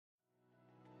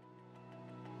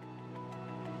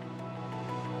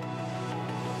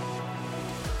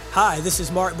Hi, this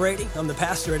is Mark Brady. I'm the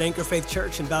pastor at Anchor Faith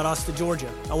Church in Valdosta,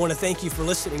 Georgia. I want to thank you for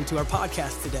listening to our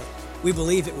podcast today. We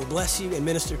believe it will bless you and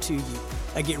minister to you.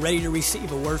 Now get ready to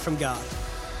receive a word from God.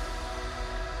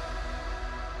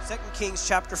 2 Kings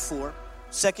chapter 4.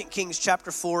 2 Kings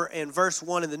chapter 4 and verse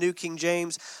 1 in the New King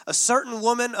James. A certain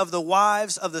woman of the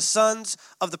wives of the sons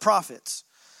of the prophets.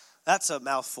 That's a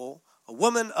mouthful. A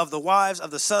woman of the wives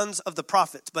of the sons of the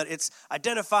prophets, but it's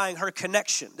identifying her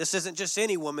connection. This isn't just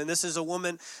any woman. This is a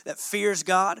woman that fears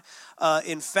God.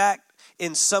 In fact,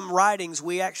 in some writings,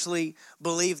 we actually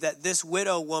believe that this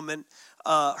widow woman,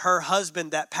 her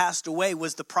husband that passed away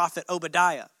was the prophet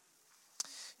Obadiah.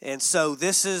 And so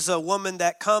this is a woman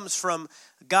that comes from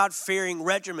a God-fearing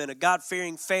regiment, a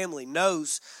God-fearing family,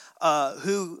 knows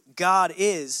who God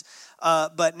is.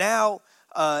 But now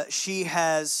she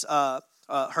has...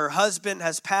 her husband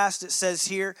has passed. It says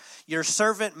here, your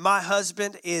servant, my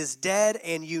husband, is dead,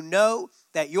 and you know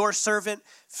that your servant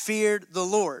feared the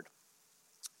Lord.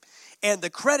 And the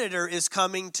creditor is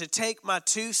coming to take my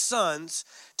two sons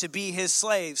to be his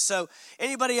slaves. So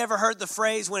anybody ever heard the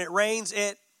phrase, when it rains,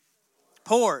 it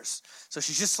pours? So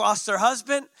she just lost her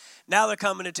husband. Now they're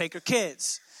coming to take her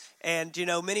kids. And, you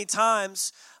know, many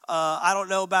times, I don't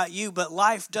know about you, but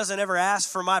life doesn't ever ask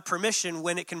for my permission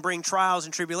when it can bring trials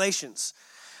and tribulations.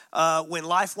 When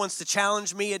life wants to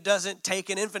challenge me, it doesn't take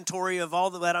an inventory of all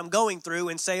that I'm going through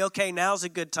and say, okay, now's a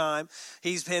good time.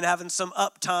 He's been having some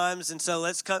up times, and so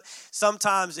let's come.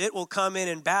 Sometimes it will come in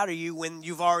and batter you when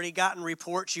you've already gotten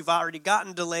reports, you've already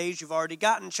gotten delays, you've already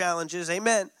gotten challenges.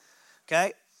 Amen.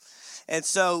 Okay? And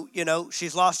so, you know,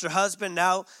 she's lost her husband.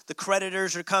 Now the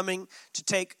creditors are coming to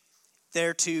take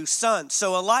their two sons.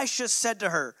 So Elisha said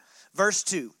to her, verse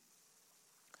 2,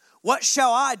 what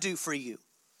shall I do for you?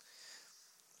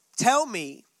 Tell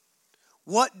me,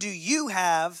 what do you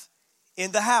have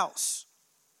in the house?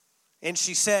 And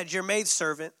she said, your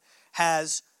maidservant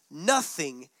has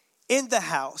nothing in the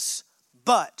house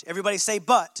but, everybody say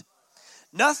but,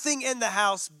 nothing in the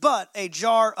house but a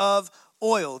jar of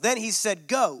oil. Then he said,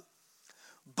 go,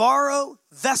 borrow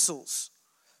vessels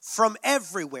from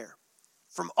everywhere,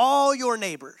 from all your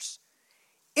neighbors,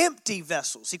 empty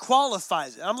vessels. He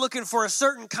qualifies it. I'm looking for a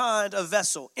certain kind of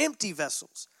vessel, empty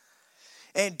vessels.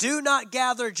 And do not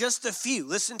gather just a few.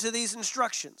 Listen to these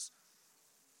instructions.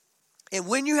 And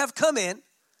when you have come in,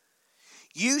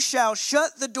 you shall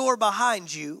shut the door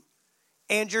behind you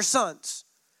and your sons.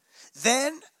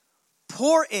 Then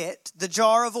pour it, the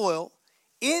jar of oil,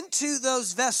 into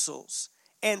those vessels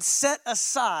and set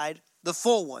aside the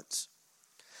full ones.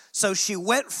 So she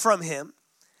went from him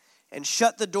and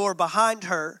shut the door behind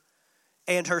her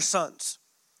and her sons,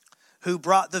 who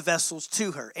brought the vessels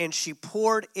to her, and she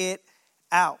poured it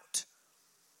out.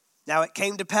 Now it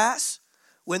came to pass,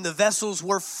 when the vessels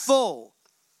were full,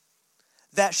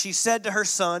 that she said to her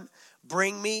son,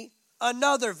 bring me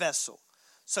another vessel.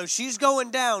 So she's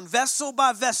going down vessel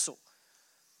by vessel.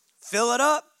 Fill it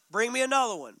up, bring me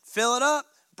another one. Fill it up,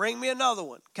 bring me another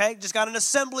one. Okay, just got an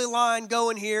assembly line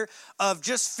going here of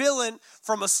just filling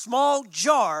from a small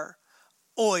jar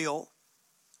oil,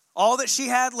 all that she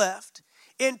had left,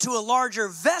 into a larger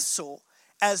vessel,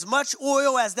 as much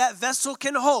oil as that vessel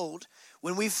can hold.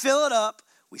 When we fill it up,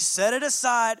 we set it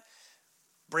aside.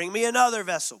 Bring me another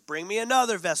vessel. Bring me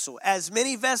another vessel. As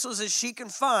many vessels as she can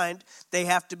find, they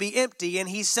have to be empty. And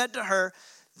he said to her,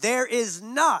 there is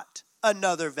not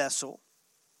another vessel.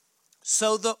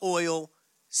 So the oil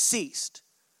ceased.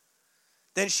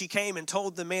 Then she came and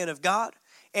told the man of God,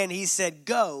 and he said,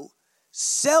 go,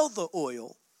 sell the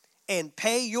oil and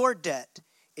pay your debt,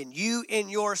 and you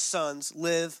and your sons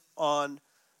live on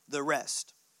the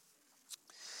rest.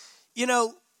 You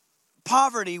know,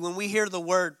 poverty, when we hear the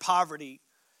word poverty,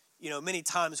 you know, many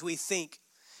times we think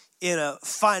in a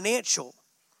financial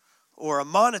or a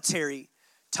monetary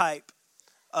type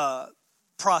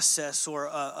process, or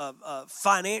a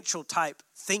financial type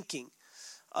thinking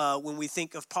when we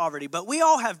think of poverty. But we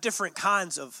all have different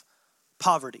kinds of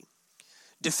poverty,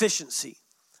 deficiency,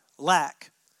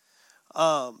 lack.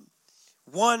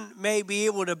 One may be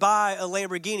able to buy a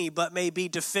Lamborghini, but may be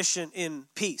deficient in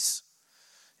peace.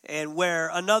 And where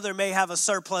another may have a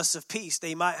surplus of peace,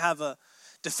 they might have a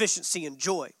deficiency in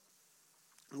joy.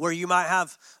 Where you might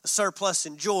have a surplus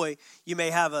in joy, you may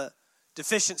have a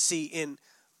deficiency in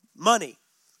money.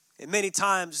 And many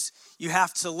times you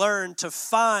have to learn to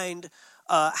find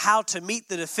how to meet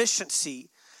the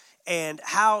deficiency and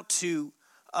how to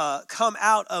come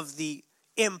out of the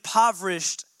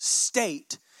impoverished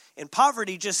state. And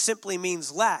poverty just simply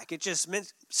means lack. It just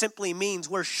simply means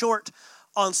we're short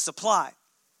on supply.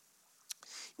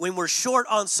 When we're short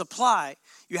on supply,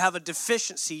 you have a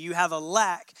deficiency, you have a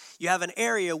lack, you have an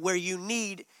area where you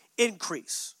need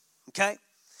increase, okay?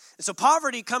 And so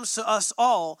poverty comes to us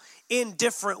all in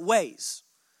different ways.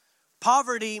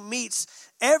 Poverty meets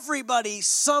everybody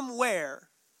somewhere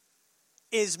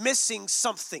is missing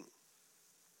something.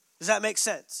 Does that make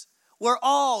sense? We're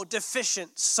all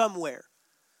deficient somewhere.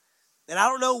 And I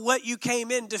don't know what you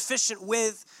came in deficient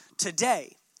with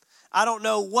today. I don't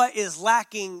know what is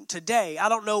lacking today. I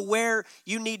don't know where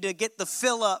you need to get the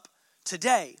fill up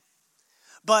today.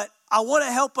 But I want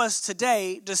to help us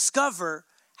today discover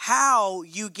how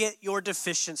you get your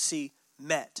deficiency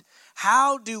met.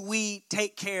 How do we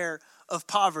take care of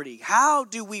poverty? How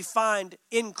do we find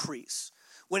increase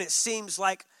when it seems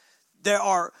like there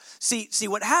are, see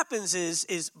what happens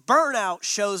is burnout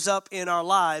shows up in our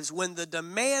lives when the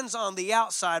demands on the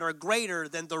outside are greater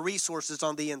than the resources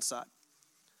on the inside.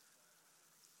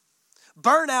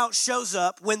 Burnout shows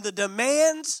up when the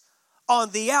demands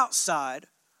on the outside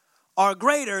are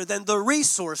greater than the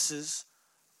resources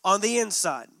on the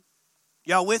inside.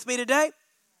 Y'all with me today?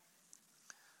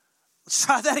 Let's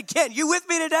try that again. You with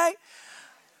me today?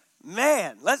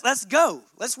 Man, let's go.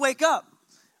 Let's wake up,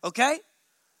 okay?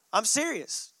 I'm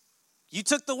serious. You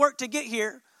took the work to get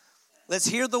here. Let's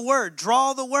hear the word.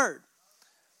 Draw the word.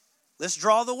 Let's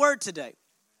draw the word today.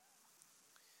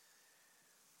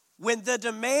 When the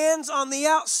demands on the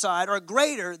outside are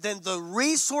greater than the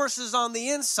resources on the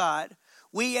inside,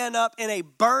 we end up in a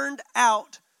burned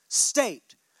out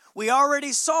state. We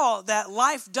already saw that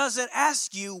life doesn't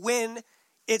ask you when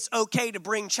it's okay to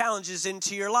bring challenges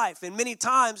into your life. And many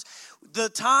times, the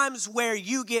times where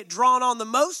you get drawn on the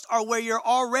most are where you're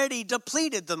already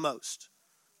depleted the most.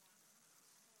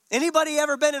 Anybody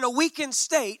ever been in a weakened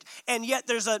state and yet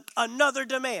there's another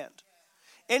demand?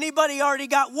 Anybody already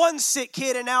got one sick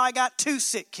kid and now I got two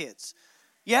sick kids?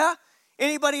 Yeah?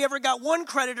 Anybody ever got one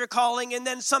creditor calling and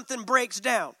then something breaks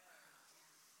down?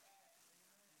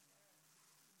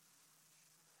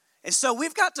 And so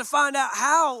we've got to find out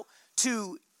how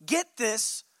to get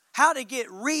this, how to get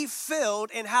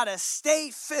refilled and how to stay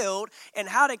filled and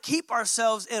how to keep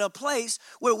ourselves in a place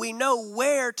where we know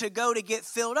where to go to get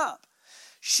filled up.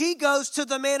 She goes to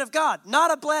the man of God.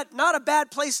 Not a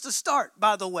bad place to start,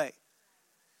 by the way.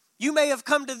 You may have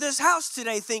come to this house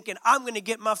today thinking, I'm going to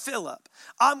get my fill up.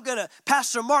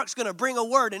 Pastor Mark's going to bring a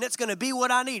word and it's going to be what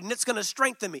I need and it's going to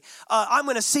strengthen me. I'm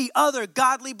going to see other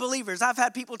godly believers. I've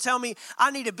had people tell me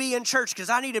I need to be in church because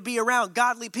I need to be around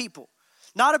godly people.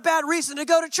 Not a bad reason to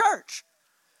go to church.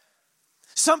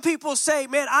 Some people say,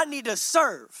 man, I need to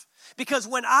serve because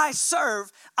when I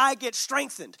serve, I get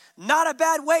strengthened. Not a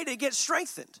bad way to get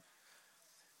strengthened.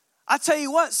 I tell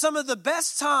you what, some of the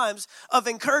best times of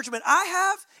encouragement I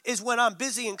have is when I'm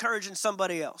busy encouraging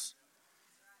somebody else.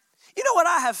 You know what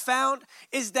I have found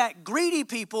is that greedy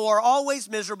people are always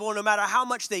miserable no matter how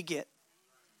much they get.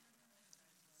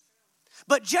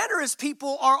 But generous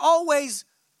people are always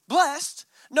blessed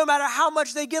no matter how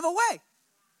much they give away.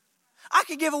 I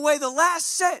could give away the last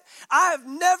cent. I have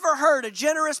never heard a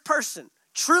generous person,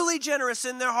 truly generous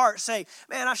in their heart, say,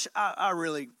 man, I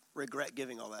really regret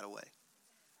giving all that away.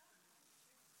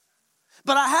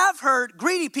 But I have heard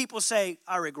greedy people say,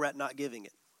 I regret not giving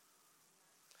it.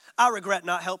 I regret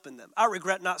not helping them. I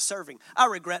regret not serving. I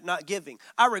regret not giving.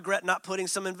 I regret not putting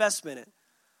some investment in.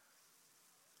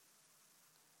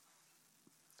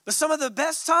 But some of the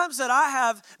best times that I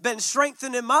have been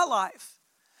strengthened in my life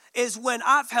is when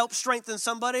I've helped strengthen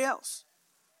somebody else.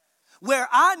 Where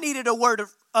I needed a word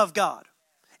of God.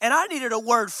 And I needed a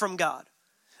word from God.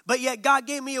 But yet God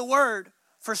gave me a word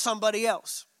for somebody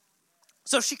else.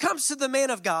 So she comes to the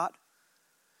man of God,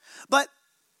 but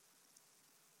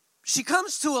she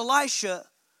comes to Elisha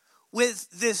with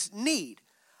this need.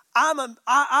 I'm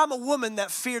a woman that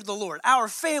feared the Lord. Our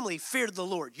family feared the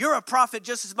Lord. You're a prophet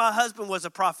just as my husband was a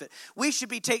prophet. We should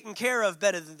be taken care of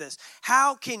better than this.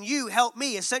 How can you help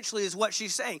me? Essentially is what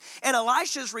she's saying. And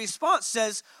Elisha's response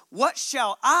says, what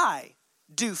shall I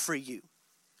do for you?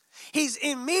 He's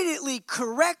immediately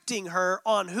correcting her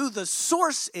on who the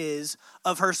source is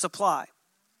of her supply.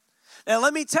 Now,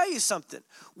 let me tell you something.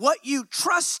 What you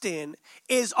trust in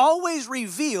is always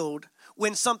revealed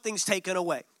when something's taken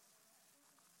away.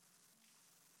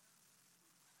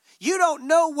 You don't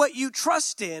know what you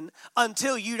trust in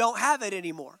until you don't have it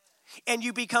anymore. And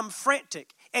you become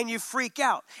frantic and you freak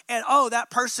out. And, oh, that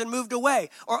person moved away.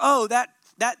 Or, oh, that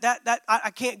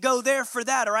I can't go there for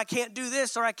that. Or I can't do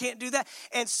this or I can't do that.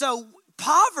 And so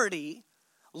poverty,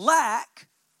 lack,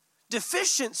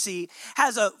 deficiency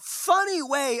has a funny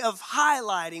way of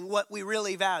highlighting what we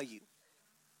really value.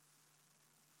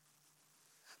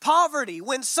 Poverty,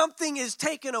 when something is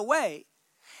taken away,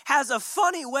 has a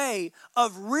funny way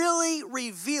of really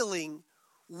revealing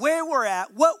where we're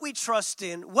at, what we trust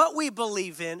in, what we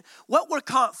believe in, what we're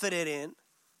confident in.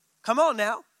 Come on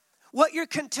now. What you're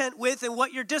content with and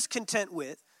what you're discontent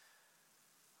with.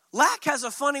 Lack has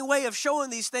a funny way of showing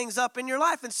these things up in your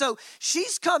life. And so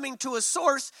she's coming to a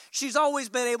source she's always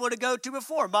been able to go to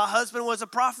before. My husband was a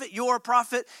prophet. You're a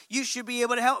prophet. You should be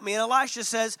able to help me. And Elisha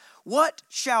says, what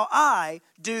shall I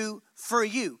do for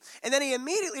you? And then he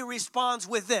immediately responds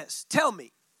with this. Tell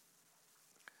me,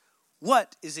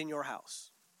 what is in your house?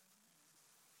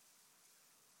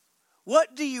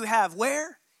 What do you have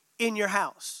where? In your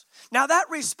house. Now that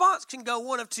response can go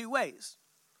one of two ways.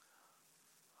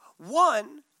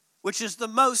 One, which is the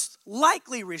most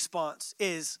likely response,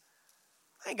 is,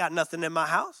 I ain't got nothing in my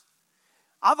house.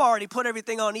 I've already put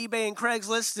everything on eBay and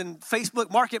Craigslist and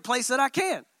Facebook Marketplace that I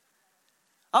can.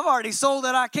 I've already sold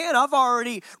that I can. I've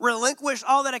already relinquished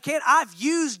all that I can. I've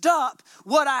used up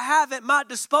what I have at my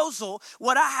disposal.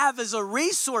 What I have as a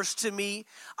resource to me,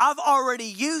 I've already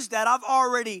used that. I've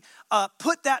already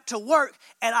put that to work,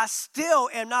 and I still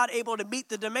am not able to meet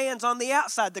the demands on the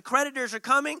outside. The creditors are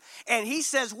coming, and he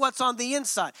says, what's on the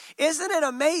inside? Isn't it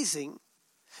amazing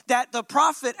that the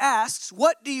prophet asks,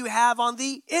 what do you have on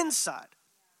the inside?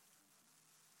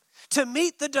 To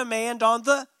meet the demand on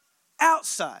the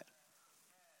outside.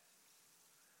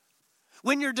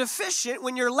 When you're deficient,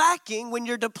 when you're lacking, when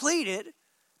you're depleted,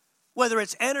 whether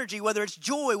it's energy, whether it's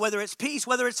joy, whether it's peace,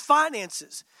 whether it's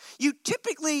finances, you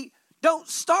typically don't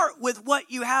start with what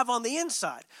you have on the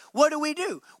inside. What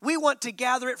do? We want to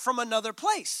gather it from another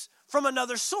place, from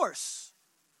another source.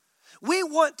 We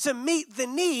want to meet the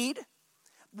need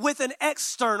with an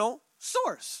external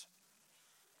source.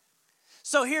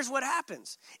 So here's what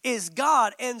happens, is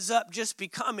God ends up just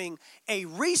becoming a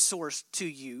resource to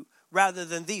you rather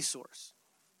than the source.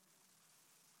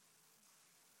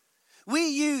 We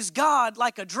use God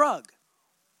like a drug.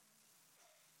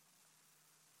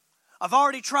 I've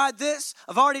already tried this.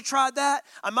 I've already tried that.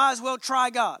 I might as well try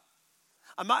God.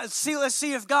 Let's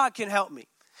see if God can help me.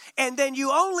 And then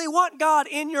you only want God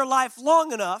in your life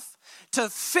long enough to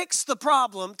fix the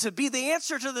problem, to be the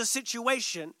answer to the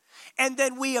situation. And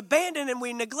then we abandon and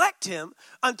we neglect him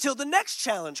until the next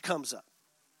challenge comes up.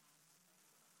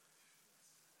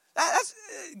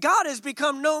 God has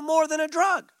become no more than a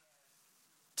drug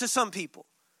to some people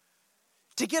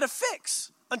to get a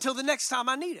fix until the next time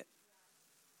I need it.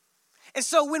 And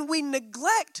so when we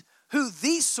neglect who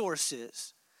the source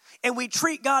is and we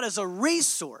treat God as a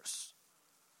resource,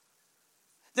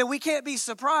 then we can't be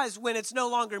surprised when it's no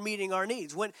longer meeting our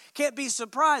needs. Can't be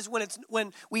surprised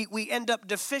when we end up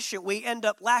deficient, we end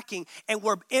up lacking, and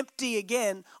we're empty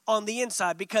again on the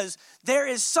inside, because there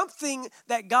is something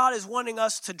that God is wanting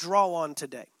us to draw on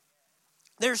today.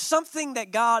 There's something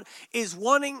that God is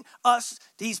wanting us,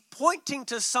 he's pointing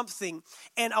to something,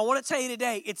 and I want to tell you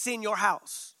today, it's in your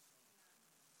house.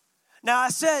 Now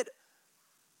I said,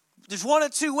 there's one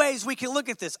of two ways we can look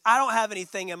at this. I don't have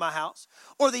anything in my house.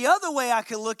 Or the other way I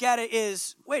can look at it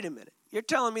is, wait a minute, you're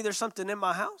telling me there's something in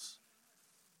my house?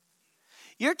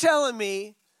 You're telling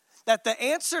me that the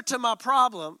answer to my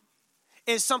problem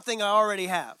is something I already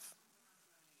have.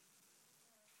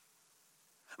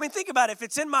 I mean, think about it. If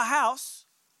it's in my house,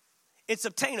 it's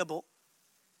obtainable.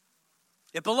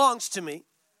 It belongs to me.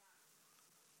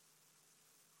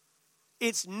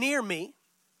 It's near me.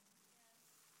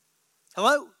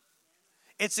 Hello?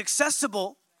 It's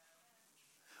accessible.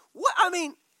 How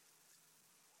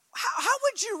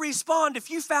would you respond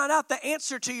if you found out the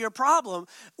answer to your problem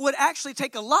would actually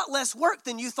take a lot less work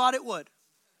than you thought it would?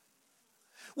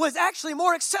 Was actually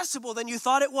more accessible than you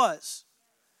thought it was?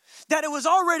 That it was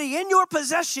already in your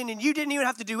possession and you didn't even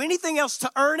have to do anything else to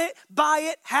earn it, buy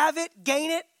it, have it, gain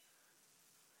it.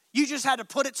 You just had to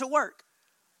put it to work.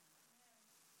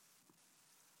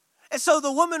 And so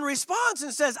the woman responds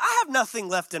and says, I have nothing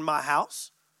left in my house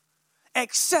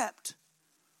except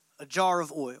a jar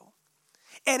of oil.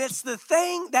 And it's the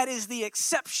thing that is the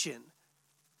exception.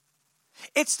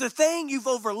 It's the thing you've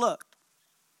overlooked.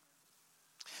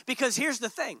 Because here's the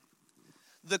thing.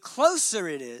 The closer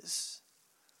it is,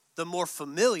 the more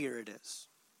familiar it is.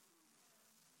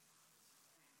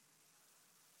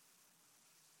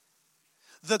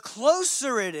 The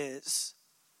closer it is,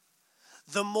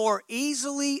 the more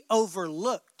easily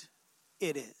overlooked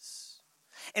it is.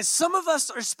 And some of us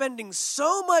are spending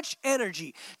so much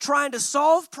energy trying to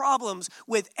solve problems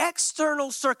with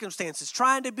external circumstances,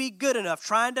 trying to be good enough,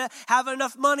 trying to have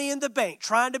enough money in the bank,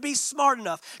 trying to be smart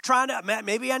enough,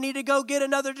 maybe I need to go get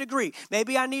another degree.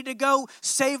 Maybe I need to go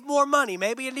save more money.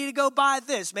 Maybe I need to go buy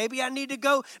this. Maybe I need to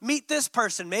go meet this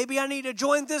person. Maybe I need to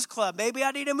join this club. Maybe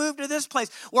I need to move to this place.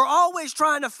 We're always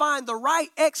trying to find the right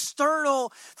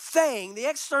external thing, the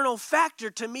external factor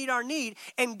to meet our need.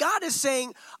 And God is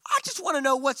saying, I just want to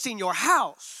know what's in your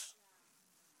house.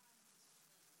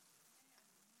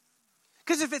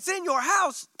 Because if it's in your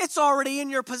house, it's already in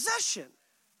your possession.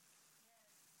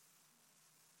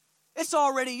 It's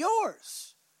already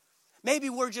yours. Maybe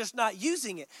we're just not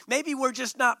using it. Maybe we're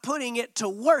just not putting it to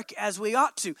work as we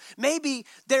ought to. Maybe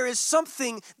there is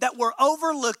something that we're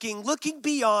overlooking, looking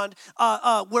beyond,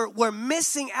 we're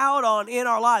missing out on in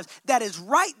our lives that is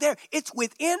right there. It's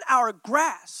within our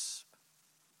grasp.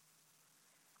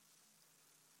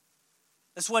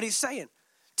 That's what he's saying.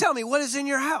 Tell me, what is in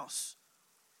your house?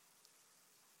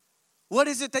 What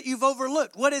is it that you've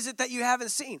overlooked? What is it that you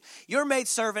haven't seen? Your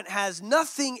maidservant has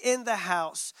nothing in the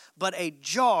house but a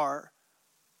jar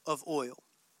of oil.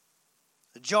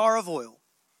 A jar of oil.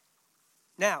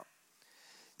 Now,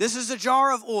 this is a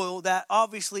jar of oil that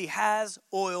obviously has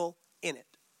oil in it.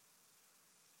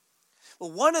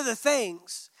 Well, one of the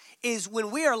things is when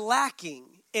we are lacking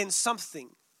in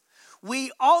something,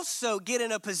 we also get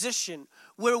in a position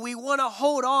where we want to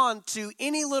hold on to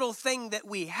any little thing that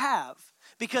we have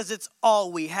because it's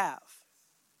all we have.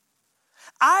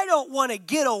 I don't want to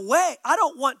get away. I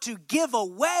don't want to give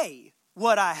away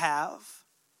what I have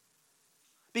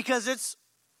because it's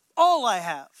all I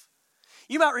have.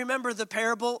 You might remember the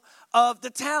parable of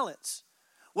the talents,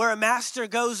 where a master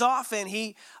goes off and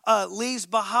he leaves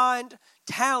behind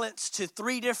talents to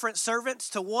 3 different servants.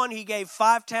 To one he gave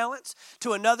 5 talents,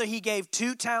 to another he gave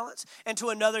 2 talents, and to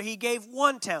another he gave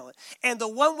 1 talent. And the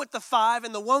one with the 5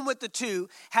 and the one with the 2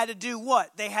 had to do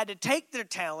what? They had to take their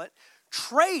talent,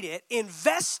 trade it,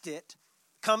 invest it.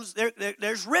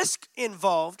 There's risk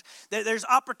involved. There's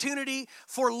opportunity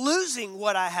for losing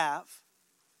what I have.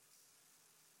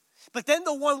 But then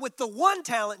the one with the 1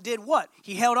 talent did what?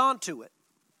 He held on to it.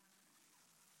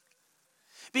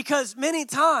 Because many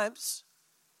times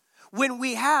when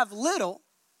we have little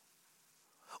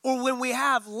or when we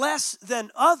have less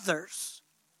than others,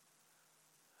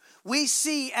 we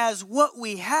see as what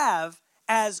we have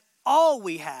as all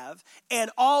we have and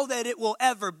all that it will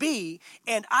ever be.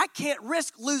 And I can't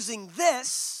risk losing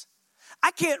this.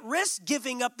 I can't risk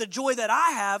giving up the joy that I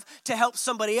have to help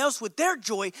somebody else with their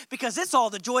joy because it's all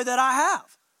the joy that I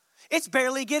have. It's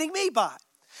barely getting me by.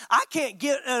 I can't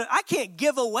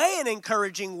give away an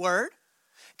encouraging word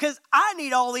because I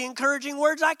need all the encouraging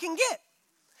words I can get.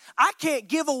 I can't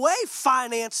give away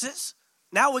finances.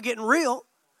 Now we're getting real.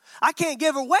 I can't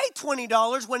give away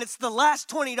 $20 when it's the last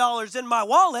 $20 in my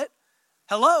wallet.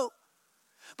 Hello?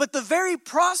 But the very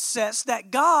process that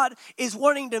God is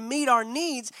wanting to meet our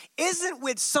needs isn't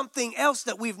with something else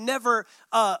that we've never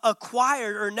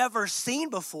acquired or never seen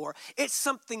before. It's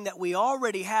something that we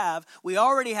already have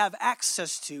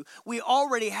access to. We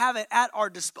already have it at our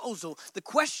disposal. The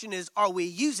question is, are we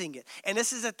using it? And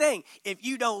this is the thing. If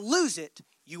you don't use it,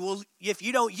 you will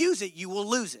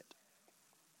lose it.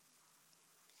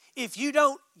 If you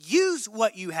don't use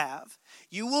what you have,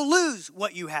 you will lose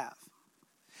what you have.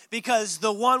 Because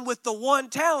the one with the 1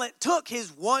 talent took his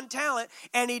 1 talent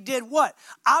and he did what?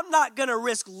 I'm not going to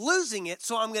risk losing it,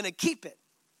 so I'm going to keep it.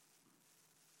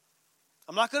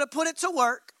 I'm not going to put it to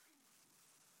work.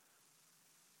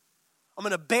 I'm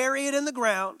going to bury it in the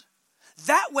ground.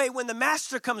 That way, when the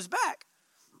master comes back,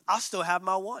 I'll still have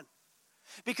my 1.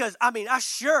 Because, I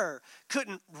sure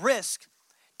couldn't risk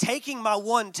taking my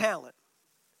 1 talent,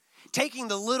 taking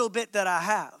the little bit that I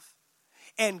have,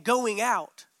 and going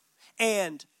out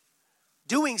and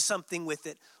doing something with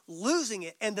it, losing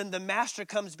it, and then the master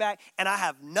comes back and I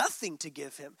have nothing to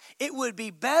give him. It would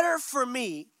be better for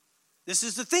me, this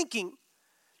is the thinking,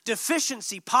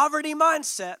 deficiency, poverty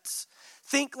mindsets,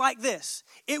 think like this.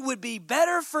 It would be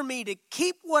better for me to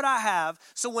keep what I have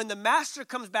so when the master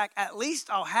comes back, at least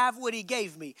I'll have what he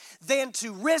gave me, than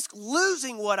to risk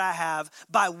losing what I have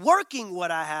by working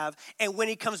what I have, and when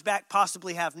he comes back,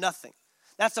 possibly have nothing.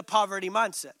 That's a poverty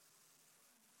mindset.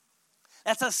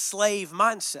 That's a slave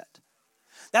mindset.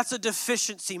 That's a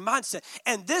deficiency mindset.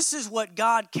 And this is what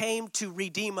God came to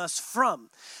redeem us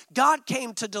from. God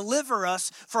came to deliver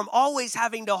us from always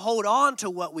having to hold on to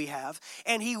what we have.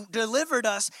 And he delivered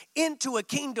us into a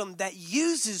kingdom that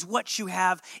uses what you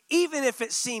have, even if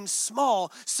it seems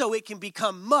small, so it can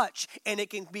become much and it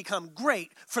can become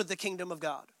great for the kingdom of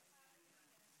God.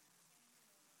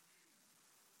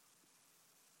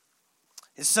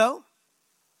 And so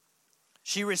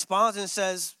she responds and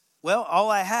says, well,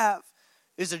 all I have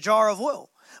is a jar of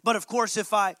oil. But of course,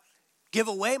 if I give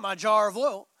away my jar of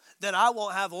oil, then I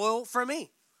won't have oil for me.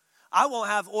 I won't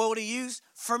have oil to use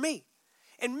for me.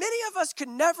 And many of us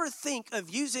can never think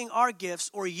of using our gifts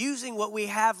or using what we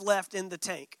have left in the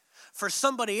tank for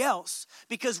somebody else,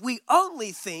 because we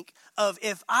only think of,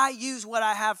 if I use what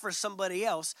I have for somebody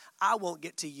else, I won't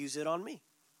get to use it on me.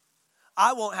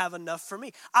 I won't have enough for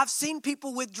me. I've seen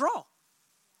people withdraw.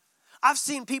 I've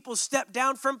seen people step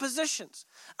down from positions.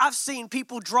 I've seen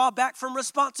people draw back from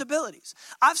responsibilities.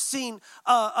 I've seen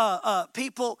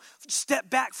people step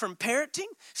back from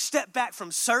parenting, step back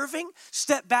from serving,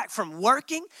 step back from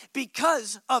working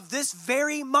because of this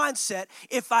very mindset.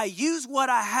 If I use what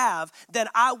I have, then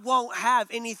I won't have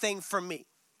anything for me.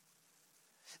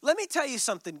 Let me tell you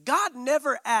something. God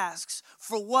never asks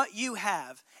for what you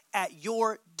have at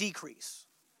your decrease,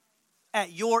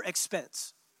 at your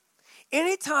expense.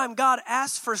 Anytime God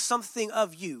asks for something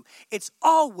of you, it's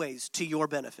always to your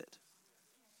benefit.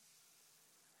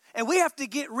 And we have to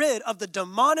get rid of the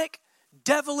demonic,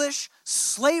 devilish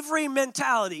slavery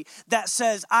mentality that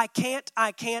says, I can't.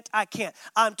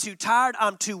 I'm too tired.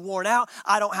 I'm too worn out.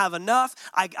 I don't have enough.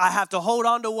 I have to hold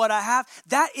on to what I have.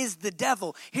 That is the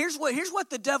devil. Here's what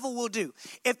the devil will do.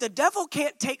 If the devil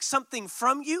can't take something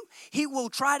from you, he will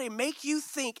try to make you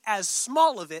think as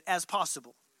small of it as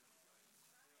possible.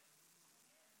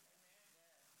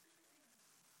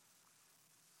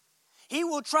 He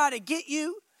will try to get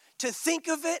you to think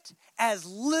of it as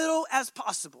little as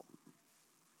possible.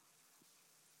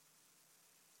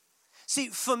 See,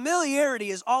 familiarity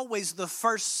is always the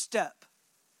first step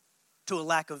to a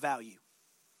lack of value.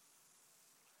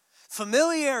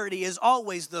 Familiarity is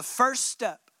always the first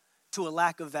step to a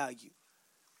lack of value.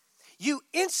 You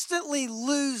instantly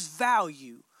lose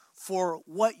value for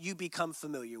what you become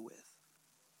familiar with.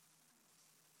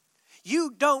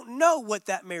 You don't know what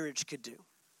that marriage could do,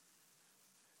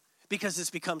 because it's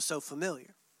become so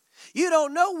familiar. You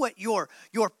don't know what your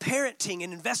parenting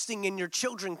and investing in your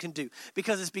children can do,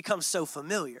 because it's become so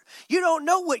familiar. You don't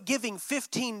know what giving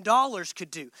 $15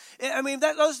 could do. I mean,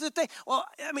 those are the things. Well,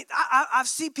 I mean, I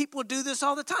see people do this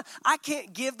all the time. I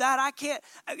can't give that. I can't,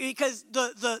 because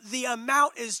the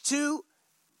amount is too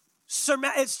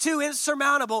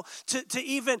insurmountable to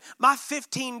even, my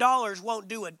 $15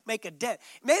 won't make a dent.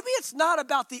 Maybe it's not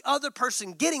about the other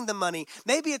person getting the money.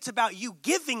 Maybe it's about you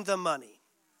giving the money.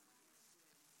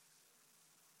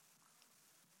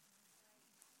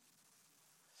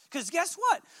 Because guess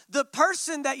what? The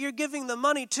person that you're giving the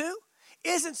money to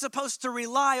isn't supposed to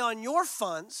rely on your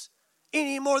funds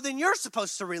any more than you're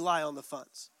supposed to rely on the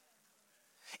funds.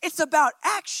 It's about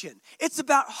action. It's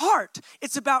about heart.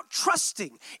 It's about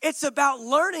trusting. It's about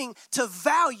learning to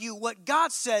value what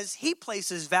God says He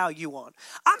places value on.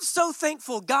 I'm so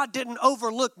thankful God didn't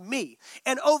overlook me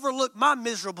and overlook my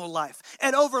miserable life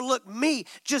and overlook me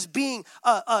just being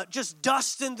just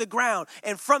dust in the ground.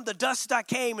 And from the dust I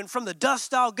came, and from the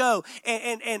dust I'll go.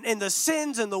 And the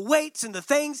sins and the weights and the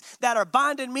things that are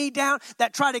binding me down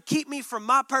that try to keep me from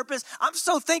my purpose. I'm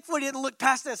so thankful He didn't look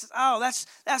past that and say, oh,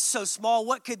 that's so small.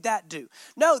 What could that do?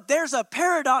 No, there's a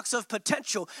paradox of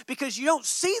potential, because you don't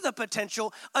see the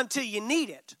potential until you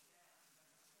need it.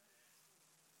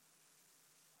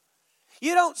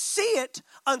 You don't see it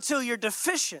until you're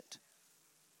deficient.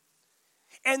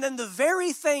 And then the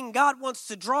very thing God wants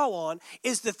to draw on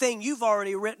is the thing you've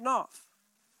already written off.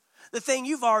 The thing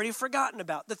you've already forgotten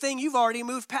about, the thing you've already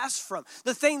moved past from,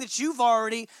 the thing that you've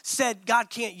already said, God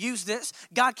can't use this,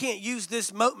 God can't use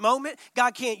this moment,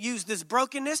 God can't use this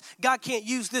brokenness, God can't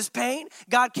use this pain,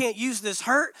 God can't use this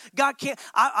hurt, God can't,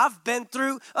 I've been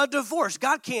through a divorce,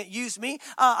 God can't use me,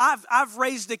 I've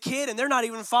raised a kid and they're not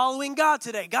even following God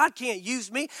today, God can't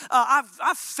use me,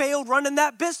 I've failed running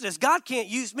that business, God can't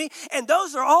use me, and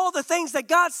those are all the things that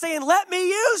God's saying, let me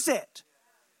use it.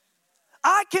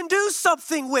 I can do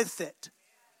something with it.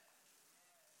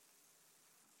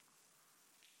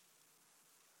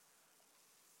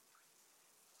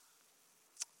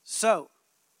 So,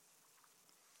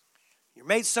 your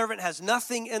maidservant has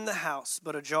nothing in the house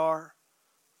but a jar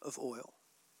of oil.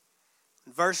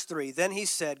 In verse 3, then he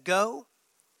said, go,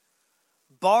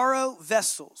 borrow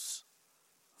vessels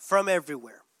from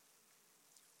everywhere,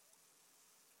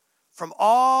 from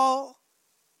all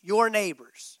your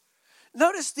neighbors.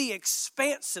 Notice the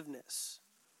expansiveness.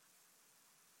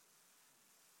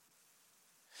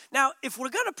 Now, if we're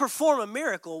going to perform a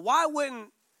miracle, why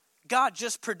wouldn't God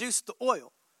just produce the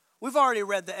oil? We've already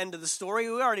read the end of the story.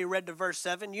 We already read to verse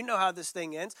 7. You know how this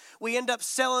thing ends. We end up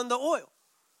selling the oil.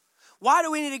 Why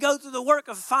do we need to go through the work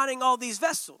of finding all these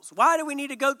vessels? Why do we need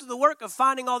to go through the work of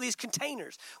finding all these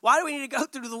containers? Why do we need to go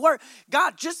through the work?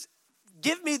 God, just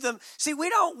give me them. See, we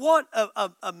don't want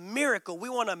a miracle. We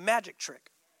want a magic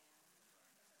trick.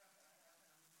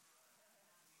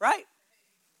 Right?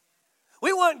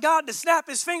 We want God to snap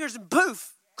his fingers and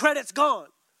poof, credit's gone.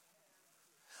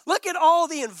 Look at all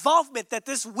the involvement that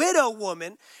this widow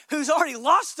woman who's already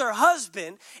lost her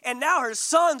husband and now her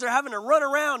sons are having to run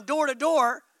around door to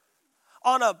door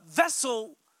on a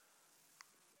vessel,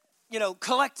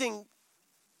 collecting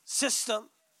system.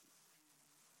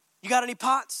 You got any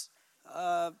pots?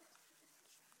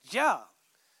 Yeah.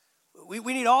 We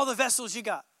need all the vessels you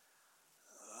got.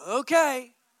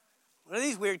 Okay. What are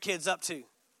these weird kids up to?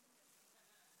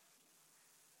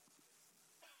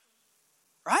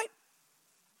 Right?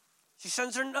 She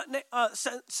sends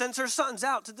her sons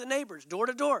out to the neighbors, door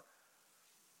to door,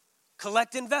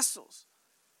 collecting vessels.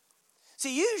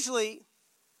 See, usually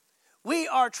we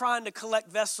are trying to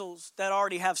collect vessels that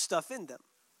already have stuff in them.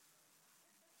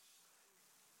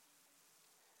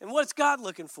 And what's God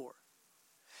looking for?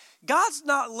 God's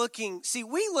not looking, see,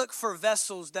 we look for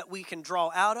vessels that we can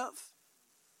draw out of,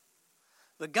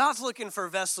 but God's looking for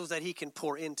vessels that he can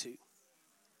pour into.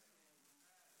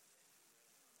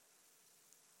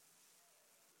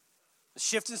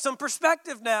 Shifting some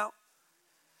perspective now.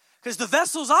 Because the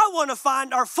vessels I want to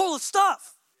find are full of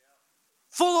stuff.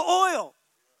 Full of oil.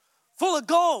 Full of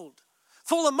gold.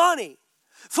 Full of money.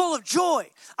 Full of joy.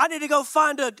 I need to go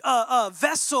find a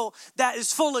vessel that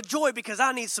is full of joy because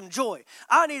I need some joy.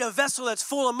 I need a vessel that's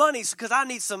full of money because I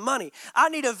need some money. I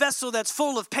need a vessel that's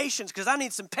full of patience because I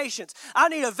need some patience. I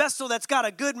need a vessel that's got a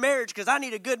good marriage because I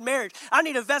need a good marriage. I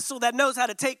need a vessel that knows how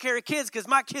to take care of kids because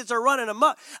my kids are running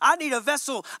amok. I need a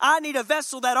vessel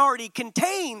that already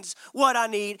contains what I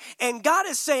need. And God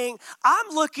is saying,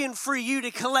 I'm looking for you to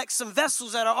collect some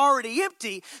vessels that are already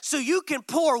empty so you can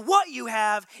pour what you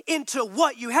have into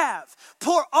what you have.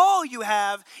 Pour all you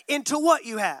have into what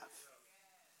you have.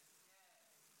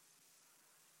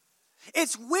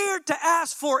 It's weird to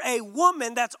ask for a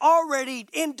woman that's already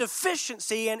in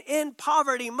deficiency and in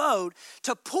poverty mode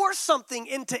to pour something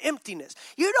into emptiness.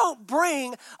 You don't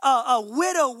bring a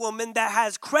widow woman that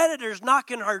has creditors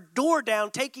knocking her door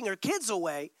down, taking her kids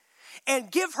away,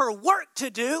 and give her work to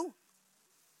do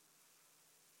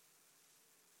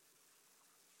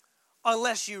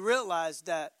unless you realize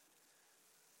that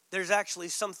there's actually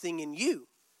something in you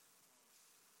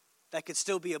that could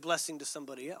still be a blessing to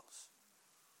somebody else.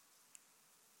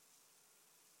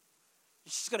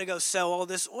 She's going to go sell all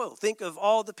this oil. Think of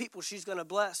all the people she's going to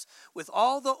bless with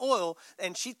all the oil.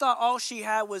 And she thought all she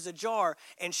had was a jar.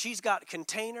 And she's got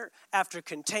container after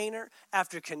container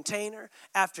after container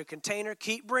after container.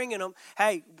 Keep bringing them.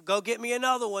 Hey, go get me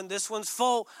another one. This one's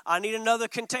full. I need another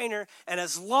container. And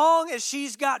as long as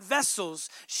she's got vessels,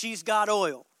 she's got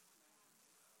oil.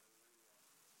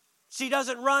 She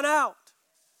doesn't run out.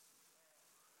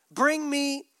 Bring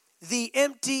me the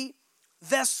empty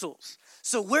vessels.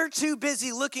 So we're too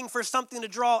busy looking for something to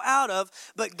draw out of,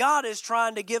 but God is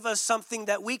trying to give us something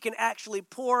that we can actually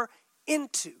pour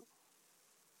into.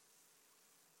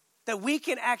 That we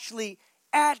can actually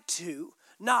add to,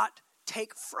 not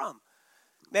take from.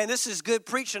 Man, this is good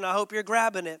preaching. I hope you're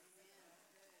grabbing it.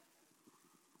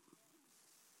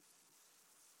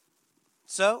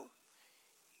 So,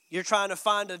 you're trying to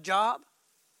find a job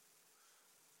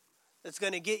that's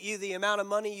going to get you the amount of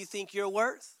money you think you're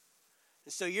worth.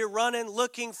 And so you're running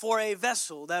looking for a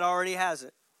vessel that already has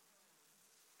it.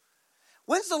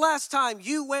 When's the last time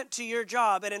you went to your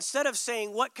job and instead of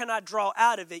saying, what can I draw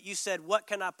out of it, you said, what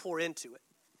can I pour into it?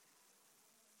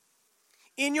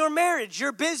 In your marriage,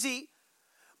 you're busy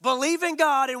believing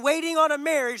God and waiting on a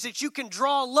marriage that you can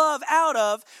draw love out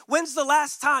of. When's the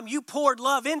last time you poured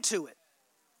love into it?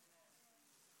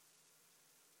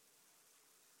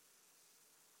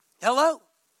 Hello?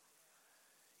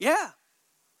 Yeah.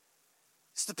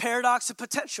 It's the paradox of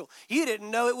potential. You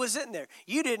didn't know it was in there.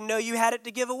 You didn't know you had it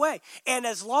to give away. And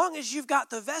as long as you've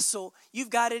got the vessel, you've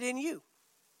got it in you.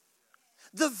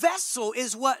 The vessel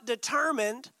is what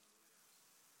determined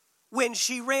when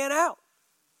she ran out.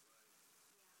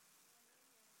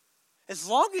 As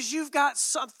long as you've got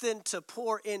something to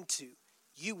pour into,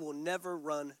 you will never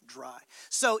run dry.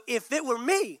 So if it were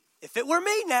me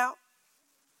now,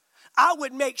 I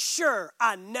would make sure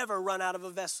I never run out of a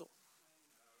vessel.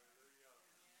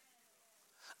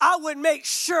 I would make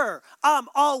sure I'm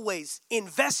always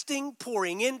investing,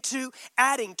 pouring into,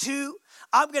 adding to.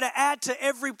 I'm going to add to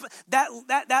every,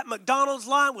 that McDonald's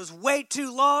line was way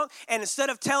too long. And instead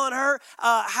of telling her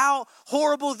how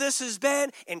horrible this has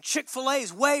been, and Chick-fil-A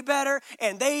is way better,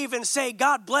 and they even say,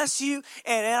 God bless you,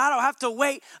 and I don't have to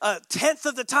wait a tenth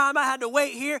of the time I had to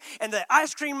wait here, and the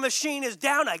ice cream machine is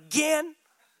down again.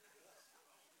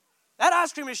 That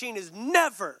ice cream machine is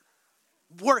never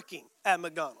working at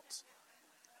McDonald's.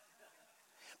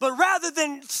 But rather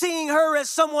than seeing her as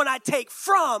someone I take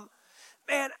from,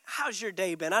 man, how's your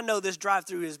day been? I know this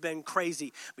drive-through has been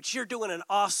crazy, but you're doing an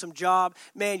awesome job.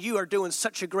 Man, you are doing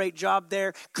such a great job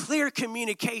there. Clear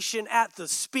communication at the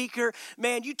speaker.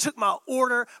 Man, you took my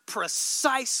order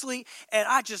precisely, and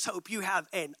I just hope you have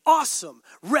an awesome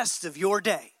rest of your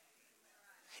day.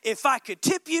 If I could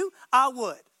tip you, I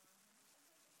would.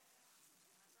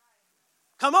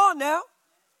 Come on now.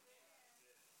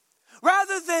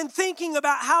 Rather than thinking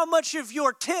about how much of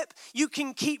your tip you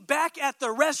can keep back at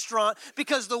the restaurant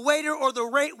because the waiter or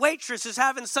the waitress is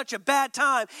having such a bad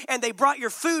time and they brought your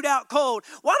food out cold,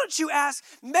 why don't you ask,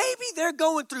 maybe they're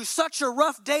going through such a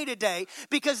rough day today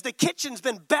because the kitchen's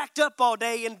been backed up all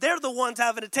day and they're the ones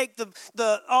having to take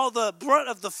all the brunt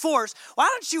of the force. Why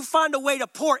don't you find a way to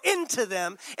pour into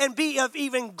them and be of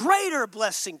even greater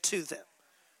blessing to them?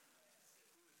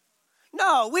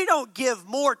 No, we don't give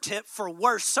more tip for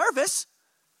worse service.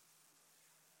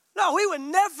 No, we would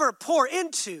never pour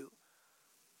into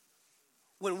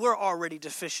when we're already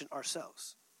deficient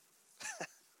ourselves.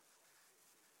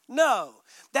 No,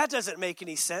 that doesn't make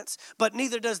any sense, but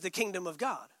neither does the kingdom of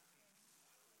God.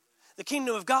 The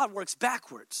kingdom of God works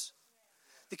backwards.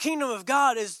 The kingdom of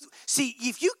God is, see,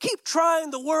 if you keep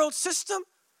trying the world system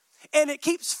and it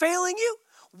keeps failing you,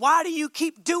 why do you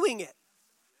keep doing it?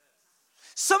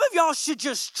 Some of y'all should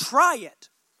just try it.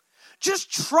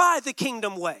 Just try the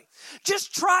kingdom way.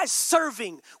 Just try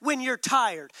serving when you're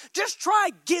tired. Just try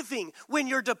giving when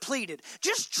you're depleted.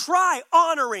 Just try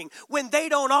honoring when they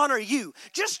don't honor you.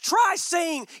 Just try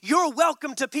saying you're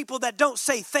welcome to people that don't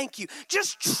say thank you.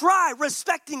 Just try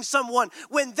respecting someone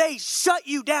when they shut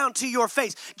you down to your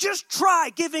face. Just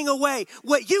try giving away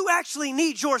what you actually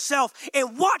need yourself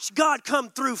and watch God come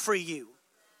through for you.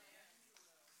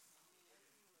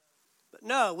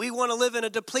 No, we want to live in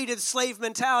a depleted slave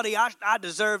mentality. I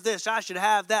deserve this. I should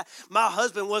have that. My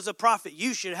husband was a prophet.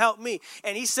 You should help me.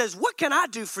 And he says, what can I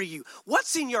do for you?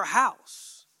 What's in your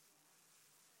house?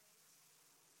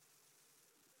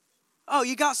 Oh,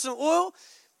 you got some oil?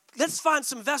 Let's find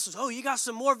some vessels. Oh, you got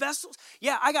some more vessels?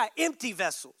 Yeah, I got empty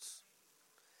vessels.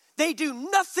 They do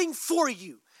nothing for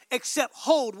you except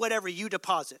hold whatever you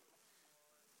deposit.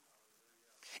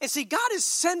 And see, God is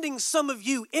sending some of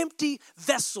you empty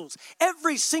vessels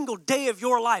every single day of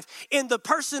your life in the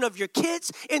person of your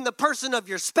kids, in the person of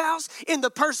your spouse, in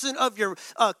the person of your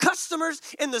customers,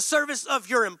 in the service of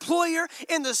your employer,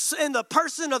 in the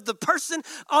person of the person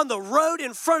on the road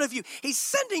in front of you. He's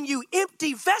sending you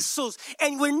empty vessels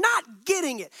and we're not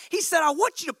getting it. He said, I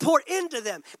want you to pour into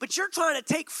them, but you're trying to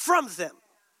take from them.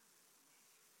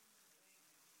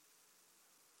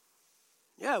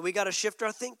 Yeah, we got to shift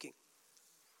our thinking.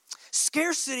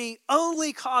 Scarcity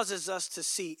only causes us to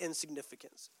see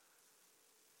insignificance.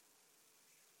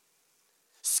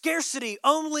 Scarcity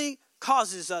only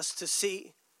causes us to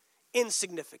see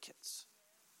insignificance.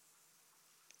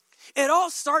 It all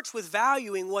starts with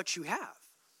valuing what you have.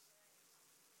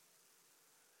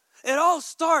 It all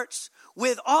starts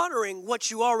with honoring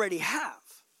what you already have.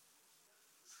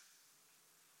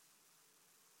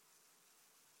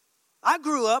 I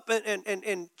grew up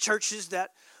in churches that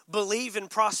believe in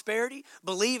prosperity,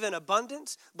 believe in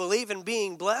abundance, believe in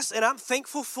being blessed, and I'm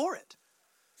thankful for it.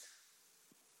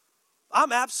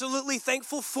 I'm absolutely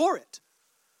thankful for it.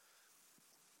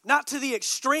 Not to the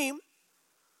extreme,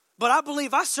 but I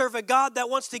believe I serve a God that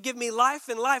wants to give me life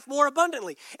and life more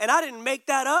abundantly. And I didn't make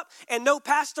that up, and no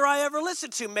pastor I ever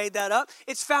listened to made that up.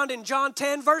 It's found in John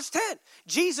 10, verse 10.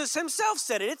 Jesus himself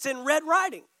said it. It's in red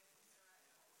writing.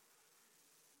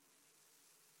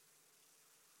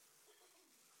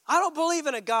 I don't believe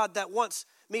in a God that wants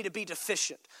me to be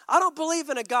deficient. I don't believe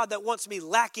in a God that wants me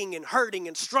lacking and hurting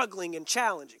and struggling and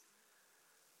challenging.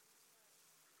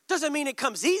 Doesn't mean it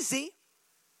comes easy,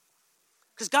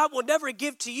 because God will never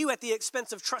give to you at the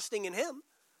expense of trusting in him.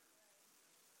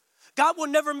 God will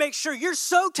never make sure you're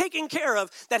so taken care of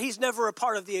that he's never a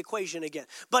part of the equation again.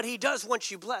 But he does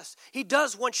want you blessed. He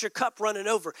does want your cup running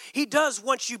over. He does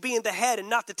want you being the head and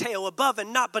not the tail, above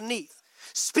and not beneath.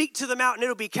 Speak to the mountain,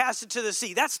 it'll be cast into the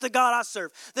sea. That's the God I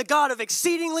serve. The God of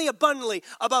exceedingly abundantly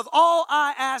above all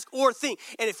I ask or think.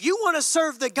 And if you want to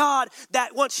serve the God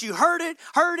that wants you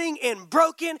hurting and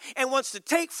broken and wants to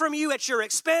take from you at your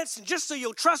expense and just so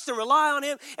you'll trust and rely on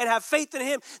him and have faith in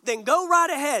him, then go right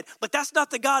ahead. But that's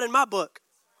not the God in my book.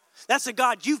 That's a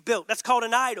God you've built. That's called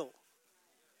an idol.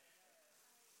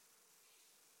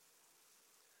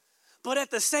 But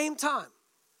at the same time,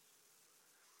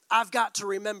 I've got to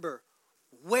remember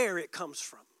where it comes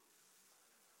from.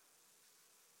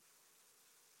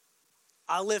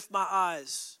 I lift my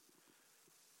eyes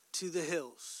to the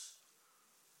hills,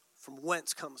 from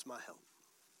whence comes my help.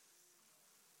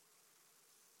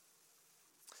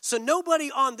 So nobody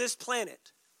on this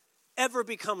planet ever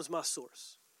becomes my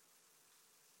source.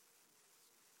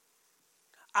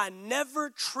 I never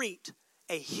treat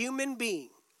a human being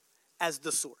as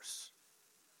the source.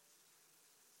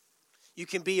 You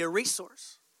can be a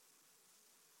resource.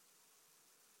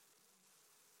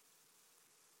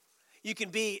 You can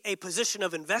be a position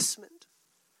of investment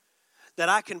that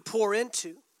I can pour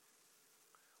into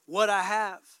what I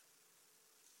have.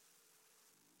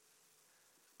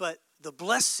 But the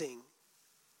blessing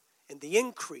and the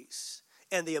increase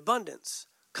and the abundance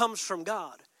comes from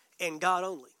God and God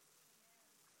only.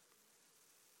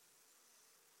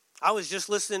 I was just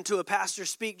listening to a pastor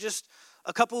speak just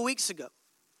a couple of weeks ago.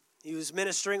 He was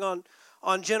ministering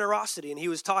on generosity, and he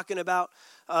was talking about,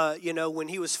 when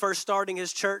he was first starting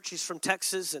his church. He's from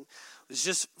Texas and was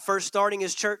just first starting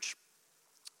his church,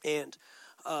 and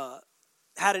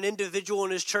had an individual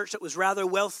in his church that was rather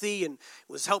wealthy and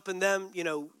was helping them,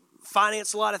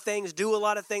 finance a lot of things, do a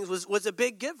lot of things, was a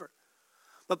big giver,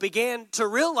 but began to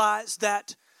realize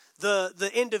that the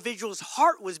individual's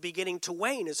heart was beginning to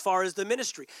wane as far as the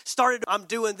ministry. Started, I'm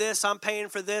doing this, I'm paying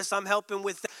for this, I'm helping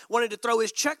with that. Wanted to throw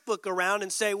his checkbook around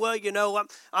and say, well,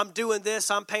 I'm doing this,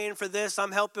 I'm paying for this,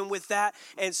 I'm helping with that.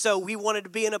 And so he wanted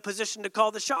to be in a position to call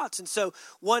the shots. And so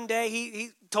one day he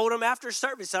told him after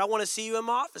service, said, I want to see you in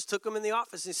my office. Took him in the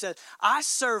office and he said, I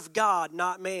serve God,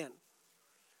 not man.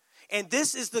 And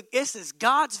this is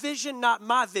God's vision, not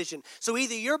my vision. So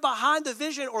either you're behind the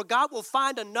vision or God will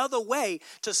find another way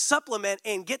to supplement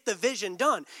and get the vision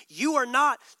done. You are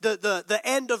not the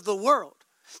end of the world.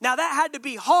 Now that had to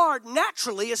be hard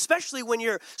naturally, especially when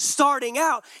you're starting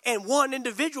out and one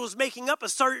individual is making up a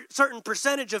certain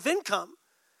percentage of income,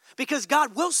 because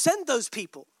God will send those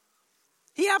people.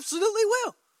 He absolutely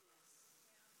will.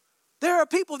 There are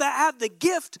people that have the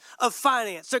gift of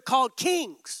finance. They're called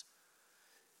kings.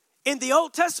 In the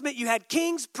Old Testament, you had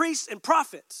kings, priests, and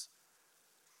prophets.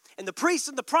 And the priests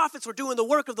and the prophets were doing the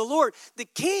work of the Lord. The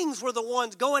kings were the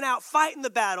ones going out, fighting the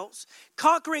battles,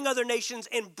 conquering other nations,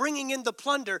 and bringing in the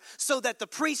plunder so that the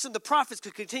priests and the prophets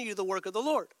could continue the work of the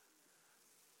Lord.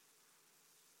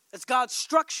 That's God's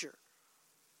structure.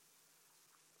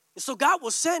 And so God will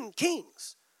send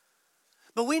kings.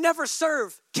 But we never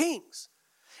serve kings.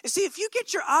 And see, if you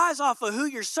get your eyes off of who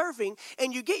you're serving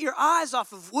and you get your eyes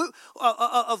off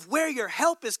of where your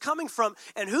help is coming from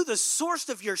and who the source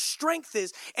of your strength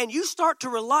is, and you start to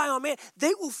rely on man,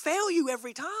 they will fail you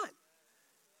every time,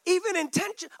 even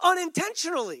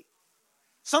unintentionally.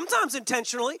 Sometimes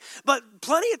intentionally, but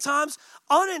plenty of times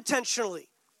unintentionally.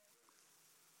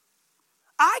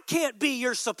 I can't be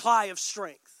your supply of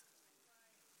strength.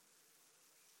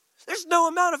 There's no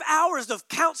amount of hours of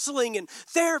counseling and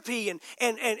therapy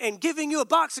and giving you a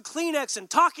box of Kleenex and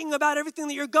talking about everything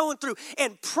that you're going through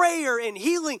and prayer and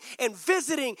healing and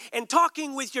visiting and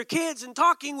talking with your kids and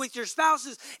talking with your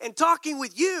spouses and talking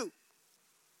with you,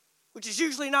 which is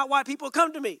usually not why people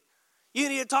come to me. You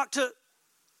need to talk to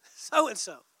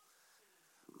so-and-so.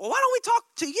 Well, why don't we talk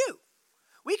to you?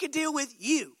 We could deal with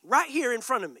you right here in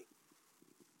front of me.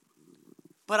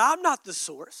 But I'm not the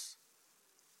source.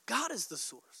 God is the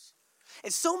source.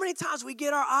 And so many times we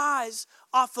get our eyes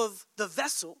off of the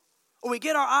vessel, or we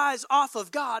get our eyes off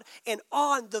of God and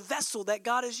on the vessel that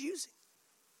God is using.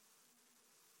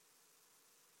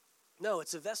 No,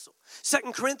 it's a vessel.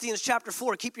 2 Corinthians chapter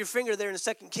 4, keep your finger there in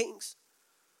 2 Kings.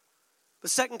 But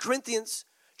 2 Corinthians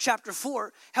chapter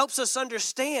 4 helps us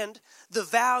understand the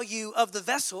value of the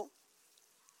vessel.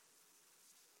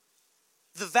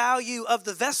 The value of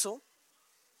the vessel.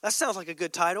 That sounds like a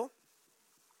good title.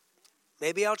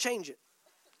 Maybe I'll change it.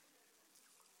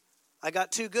 I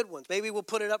got two good ones. Maybe we'll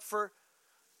put it up for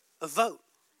a vote.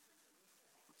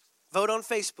 Vote on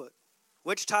Facebook.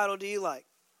 Which title do you like?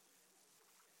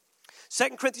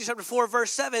 2 Corinthians chapter 4,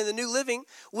 verse 7, in the New Living,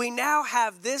 we now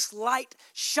have this light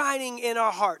shining in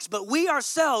our hearts, but we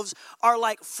ourselves are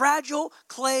like fragile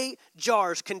clay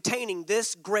jars containing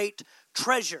this great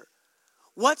treasure.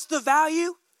 What's the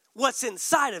value? What's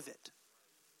inside of it?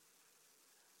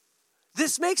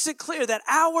 This makes it clear that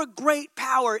our great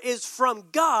power is from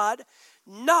God,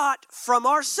 not from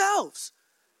ourselves.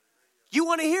 You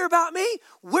want to hear about me?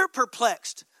 We're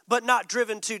perplexed, but not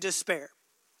driven to despair.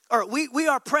 Or we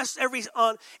are pressed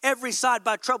on every side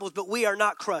by troubles, but we are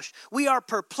not crushed. We are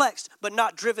perplexed, but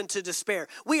not driven to despair.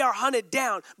 We are hunted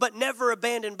down, but never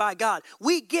abandoned by God.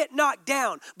 We get knocked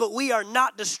down, but we are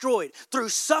not destroyed. Through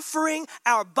suffering,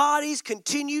 our bodies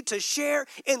continue to share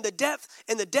in the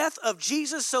death of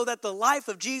Jesus, so that the life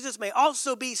of Jesus may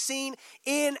also be seen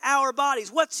in our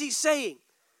bodies. What's he saying?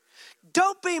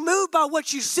 Don't be moved by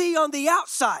what you see on the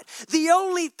outside. The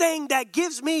only thing that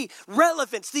gives me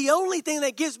relevance, the only thing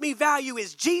that gives me value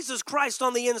is Jesus Christ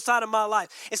on the inside of my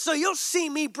life. And so you'll see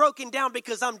me broken down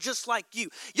because I'm just like you.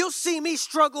 You'll see me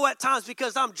struggle at times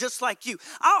because I'm just like you.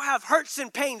 I'll have hurts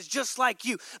and pains just like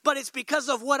you. But it's because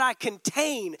of what I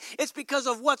contain. It's because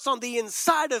of what's on the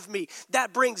inside of me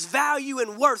that brings value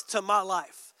and worth to my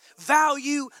life.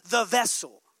 Value the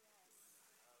vessel.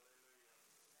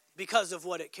 Because of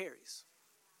what it carries.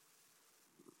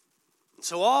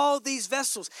 So all these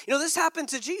vessels, this happened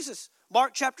to Jesus.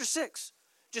 Mark chapter 6.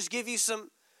 Just give you some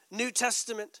New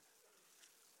Testament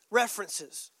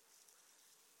references.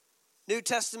 New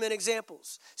Testament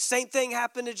examples. Same thing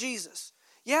happened to Jesus.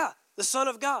 Yeah, the Son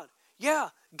of God. Yeah,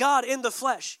 God in the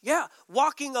flesh. Yeah,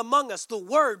 walking among us. The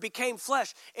Word became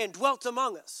flesh and dwelt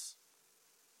among us.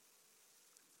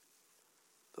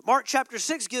 But Mark chapter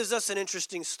 6 gives us an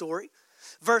interesting story.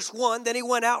 Verse 1, then he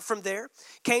went out from there,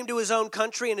 came to his own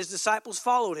country, and his disciples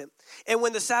followed him. And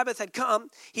when the Sabbath had come,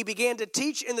 he began to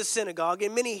teach in the synagogue,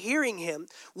 and many hearing him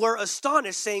were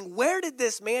astonished, saying, where did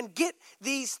this man get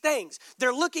these things?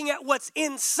 They're looking at what's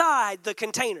inside the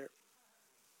container.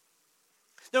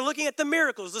 They're looking at the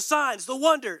miracles, the signs, the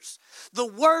wonders, the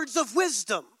words of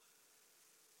wisdom.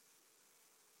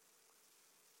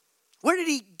 Where did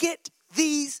he get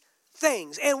these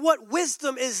things? And what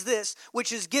wisdom is this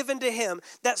which is given to him,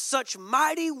 that such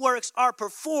mighty works are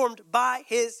performed by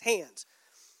his hands?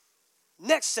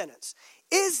 Next sentence.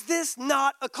 Is this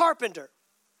not a carpenter?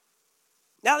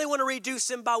 Now they want to reduce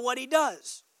him by what he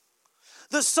does.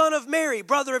 The son of Mary,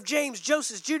 brother of James,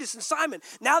 Joseph, Judas, and Simon.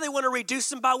 Now they want to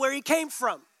reduce him by where he came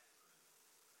from.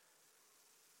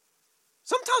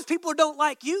 Sometimes people don't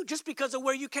like you just because of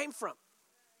where you came from.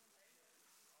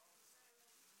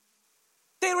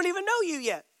 They don't even know you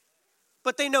yet.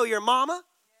 But they know your mama.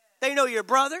 They know your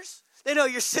brothers. They know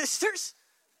your sisters.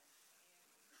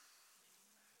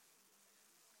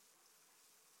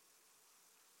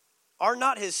 Are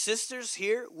not his sisters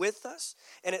here with us?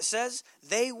 And it says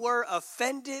they were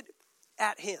offended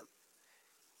at him.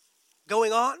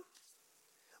 Going on.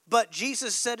 But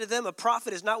Jesus said to them, a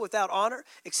prophet is not without honor,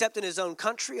 except in his own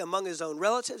country, among his own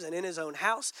relatives, and in his own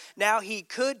house. Now he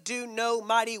could do no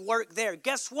mighty work there.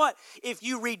 Guess what? If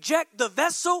you reject the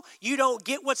vessel, you don't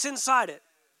get what's inside it.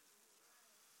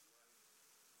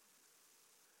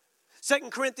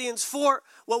 2 Corinthians 4,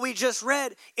 what we just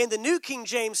read in the New King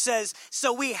James says,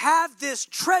 so we have this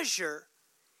treasure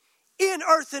in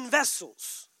earthen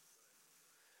vessels.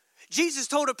 Jesus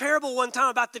told a parable one time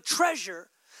about the treasure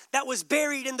that was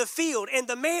buried in the field. And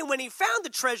the man, when he found the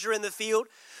treasure in the field,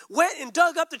 went and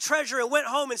dug up the treasure and went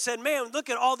home and said, man, look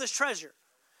at all this treasure.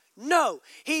 No,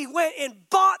 he went and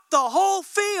bought the whole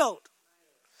field.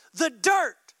 The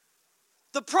dirt,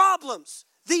 the problems,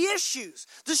 the issues,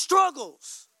 the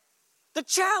struggles, the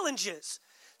challenges,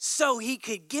 so he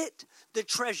could get the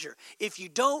treasure. If you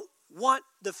don't want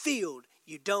the field,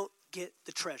 you don't get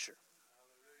the treasure.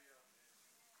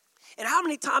 And how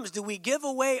many times do we give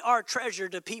away our treasure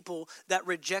to people that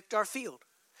reject our field?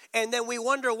 And then we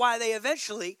wonder why they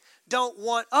eventually don't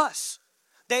want us.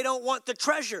 They don't want the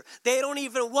treasure. They don't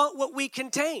even want what we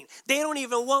contain. They don't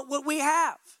even want what we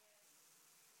have.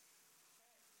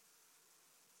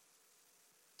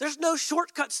 There's no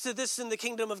shortcuts to this in the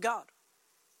kingdom of God.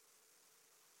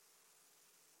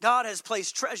 God has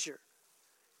placed treasure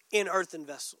in earthen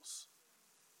vessels.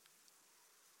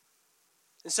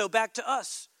 And so back to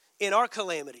us. In our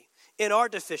calamity, in our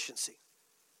deficiency.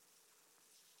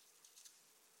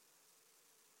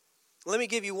 Let me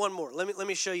give you one more. Let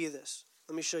me show you this.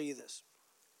 Let me show you this.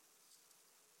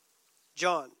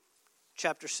 John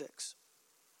chapter 6.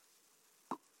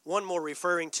 One more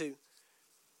referring to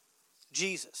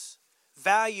Jesus.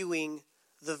 Valuing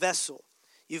the vessel.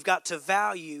 You've got to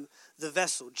value the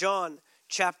vessel. John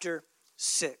chapter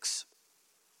 6.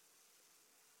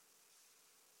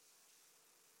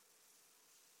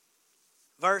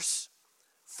 Verse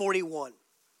 41.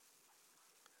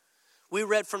 We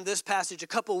read from this passage a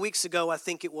couple weeks ago, I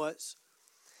think it was.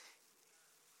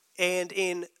 And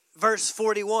in verse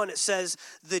 41, it says,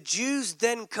 the Jews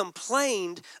then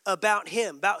complained about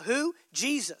him. About who?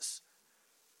 Jesus.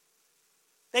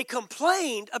 They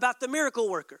complained about the miracle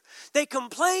worker. They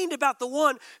complained about the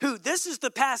one who, this is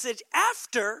the passage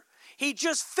after he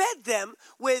just fed them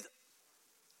with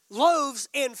loaves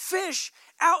and fish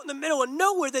out in the middle of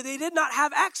nowhere that they did not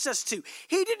have access to.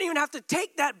 He didn't even have to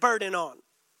take that burden on.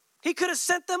 He could have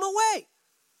sent them away.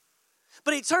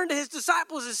 But he turned to his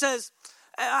disciples and says,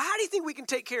 how do you think we can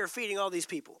take care of feeding all these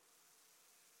people?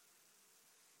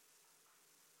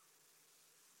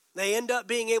 They end up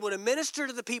being able to minister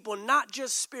to the people, not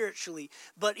just spiritually,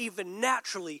 but even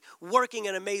naturally, working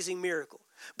an amazing miracle.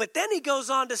 But then he goes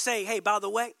on to say, hey, by the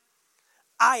way,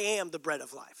 I am the bread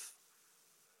of life.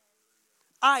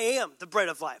 I am the bread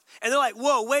of life. And they're like,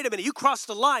 whoa, wait a minute. You crossed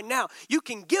the line now. You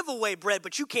can give away bread,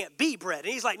 but you can't be bread.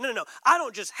 And he's like, no. I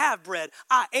don't just have bread.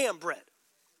 I am bread.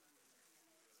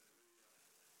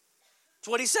 That's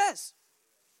what he says.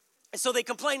 And so they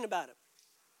complained about him.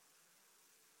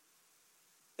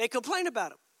 They complained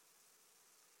about him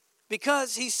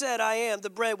because he said, I am the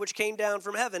bread which came down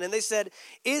from heaven. And they said,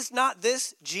 is not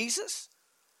this Jesus,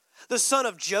 the son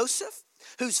of Joseph,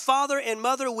 whose father and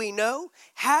mother we know?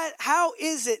 How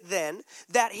is it then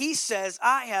that he says,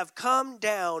 I have come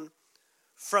down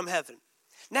from heaven?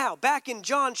 Now, back in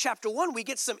John chapter 1, we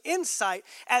get some insight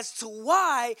as to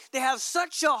why they have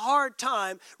such a hard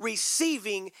time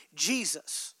receiving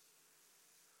Jesus.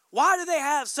 Why do they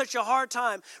have such a hard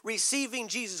time receiving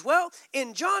Jesus? Well,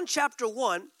 in John chapter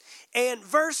 1 and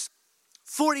verse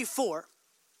 44,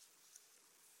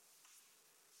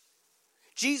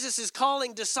 Jesus is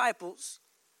calling disciples.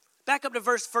 Back up to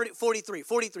verse 43.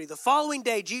 The following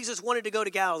day, Jesus wanted to go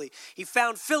to Galilee. He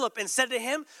found Philip and said to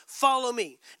him, follow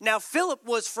me. Now, Philip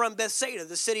was from Bethsaida,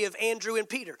 the city of Andrew and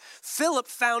Peter. Philip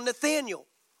found Nathanael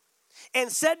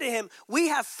and said to him, we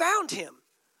have found him,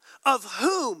 of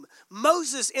whom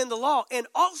Moses in the law and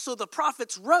also the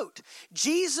prophets wrote,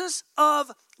 Jesus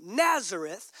of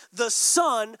Nazareth, the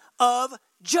son of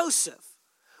Joseph.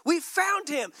 We found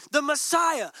him, the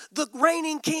Messiah, the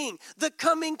reigning king, the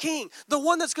coming king, the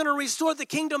one that's going to restore the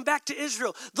kingdom back to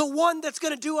Israel, the one that's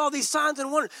going to do all these signs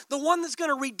and wonders, the one that's going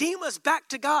to redeem us back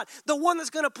to God, the one that's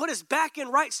going to put us back in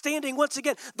right standing once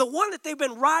again, the one that they've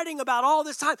been writing about all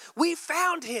this time. We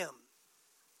found him.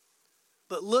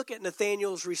 But look at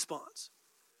Nathanael's response.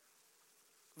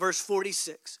 Verse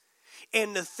 46.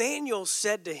 And Nathanael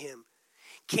said to him,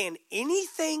 can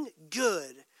anything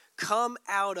good come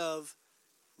out of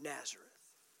Nazareth?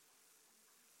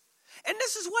 And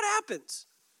this is what happens,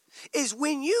 is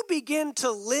when you begin to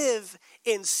live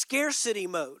in scarcity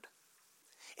mode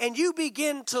and you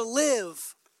begin to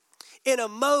live in a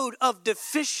mode of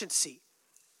deficiency,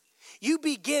 you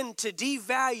begin to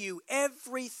devalue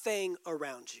everything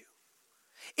around you.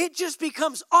 It just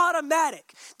becomes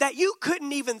automatic that you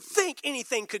couldn't even think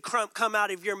anything could come out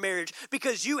of your marriage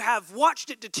because you have watched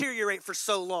it deteriorate for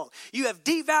so long. You have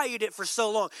devalued it for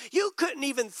so long. You couldn't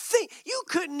even think, you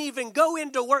couldn't even go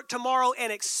into work tomorrow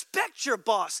and expect your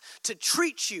boss to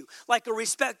treat you like a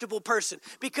respectable person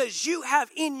because you have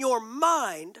in your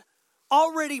mind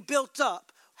already built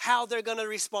up how they're going to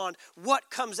respond, what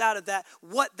comes out of that,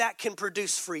 what that can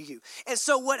produce for you. And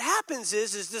so what happens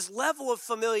is this level of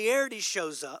familiarity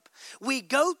shows up. We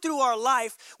go through our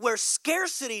life where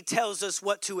scarcity tells us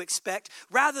what to expect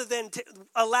rather than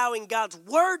allowing God's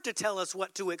word to tell us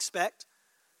what to expect.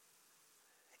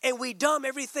 And we dumb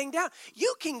everything down.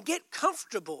 You can get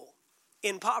comfortable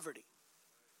in poverty.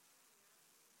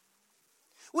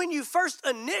 When you first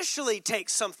initially take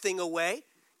something away,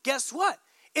 guess what?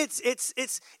 It's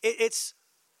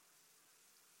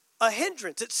a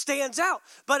hindrance. It stands out.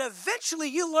 But eventually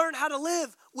you learn how to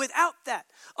live without that.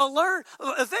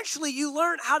 Eventually you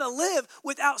learn how to live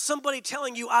without somebody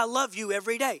telling you, I love you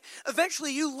every day.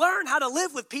 Eventually you learn how to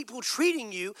live with people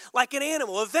treating you like an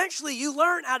animal. Eventually you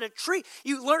learn how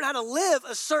to live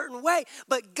a certain way.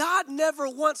 But God never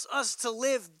wants us to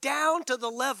live down to the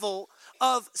level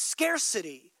of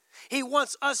scarcity. He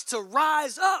wants us to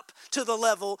rise up to the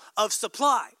level of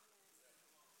supply.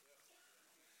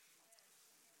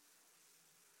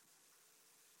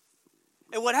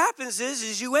 And what happens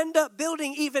is you end up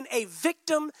building even a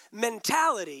victim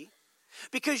mentality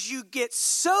because you get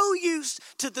so used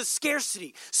to the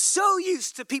scarcity, so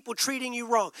used to people treating you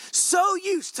wrong, so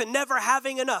used to never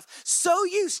having enough, so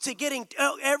used to getting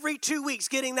every 2 weeks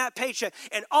getting that paycheck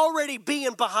and already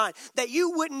being behind that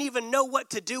you wouldn't even know what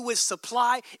to do with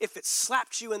supply if it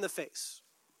slapped you in the face.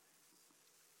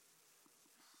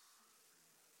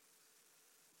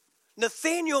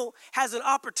 Nathanael has an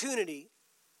opportunity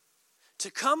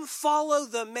to come follow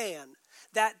the man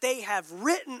that they have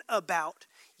written about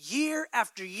year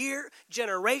after year,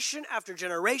 generation after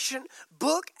generation,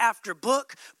 book after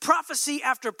book, prophecy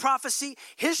after prophecy,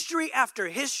 history after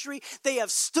history. They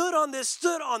have stood on this,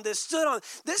 stood on this, stood on.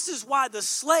 This is why the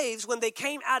slaves, when they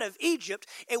came out of Egypt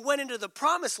and went into the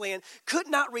promised land, could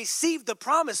not receive the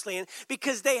promised land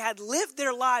because they had lived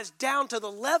their lives down to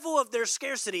the level of their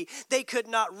scarcity. They could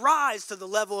not rise to the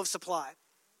level of supply.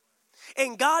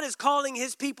 And God is calling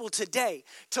his people today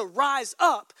to rise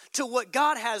up to what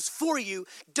God has for you.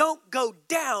 Don't go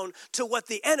down to what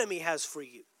the enemy has for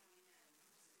you.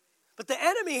 But the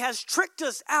enemy has tricked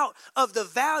us out of the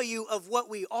value of what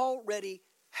we already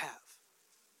have.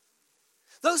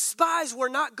 Those spies were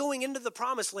not going into the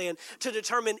promised land to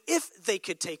determine if they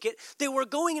could take it. They were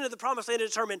going into the promised land to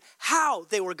determine how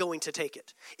they were going to take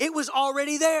it. It was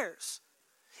already theirs.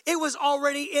 It was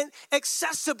already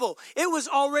accessible. It was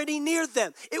already near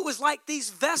them. It was like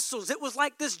these vessels. It was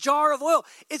like this jar of oil.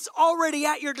 It's already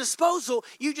at your disposal.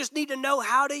 You just need to know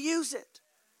how to use it.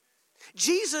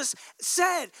 Jesus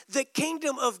said the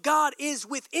kingdom of God is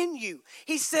within you.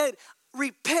 He said,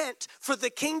 repent, for the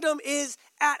kingdom is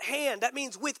at hand. That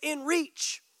means within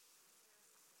reach.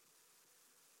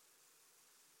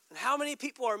 And how many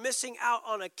people are missing out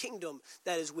on a kingdom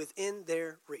that is within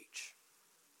their reach?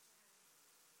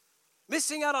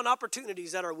 Missing out on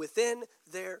opportunities that are within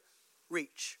their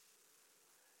reach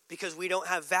because we don't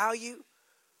have value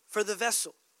for the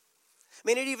vessel. I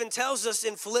mean, it even tells us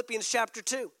in Philippians chapter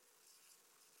 2.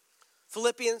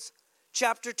 Philippians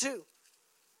chapter 2,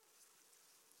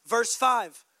 verse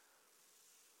 5.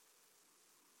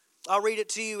 I'll read it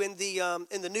to you in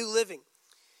the New Living.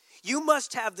 You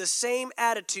must have the same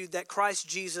attitude that Christ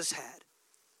Jesus had.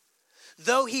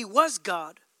 Though he was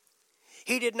God,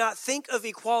 he did not think of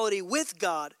equality with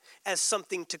God as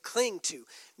something to cling to.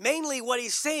 Mainly what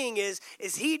he's saying is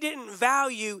he didn't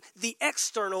value the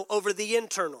external over the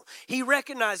internal. He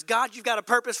recognized, God, you've got a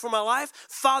purpose for my life.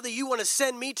 Father, you want to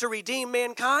send me to redeem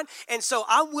mankind. And so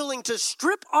I'm willing to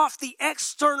strip off the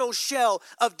external shell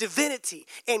of divinity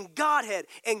and Godhead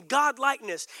and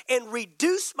Godlikeness and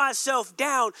reduce myself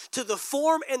down to the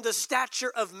form and the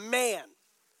stature of man.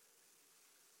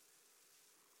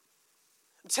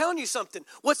 I'm telling you something.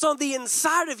 What's on the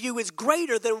inside of you is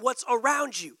greater than what's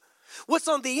around you. What's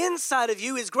on the inside of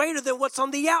you is greater than what's on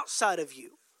the outside of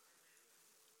you.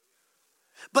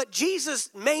 But Jesus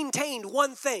maintained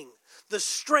one thing, the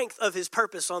strength of his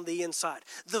purpose on the inside,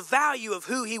 the value of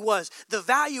who he was, the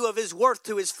value of his worth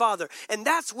to his Father. And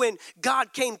that's when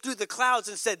God came through the clouds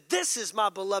and said, this is my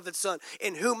beloved Son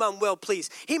in whom I'm well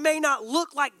pleased. He may not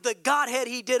look like the Godhead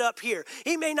he did up here.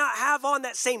 He may not have on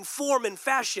that same form and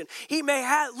fashion. He may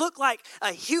look like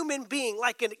a human being,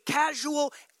 like a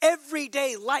casual,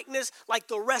 everyday likeness like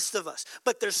the rest of us.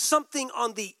 But there's something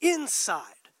on the inside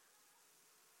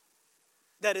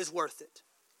that is worth it.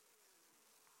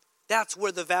 That's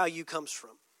where the value comes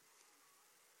from.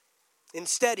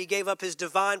 Instead, he gave up his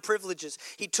divine privileges.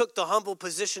 He took the humble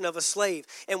position of a slave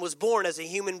and was born as a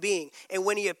human being. And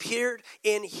when he appeared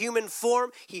in human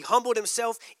form, he humbled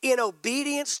himself in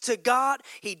obedience to God.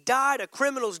 He died a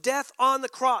criminal's death on the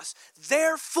cross.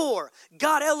 Therefore,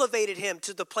 God elevated him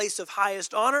to the place of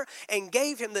highest honor and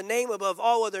gave him the name above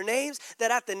all other names, that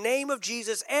at the name of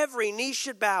Jesus, every knee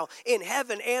should bow in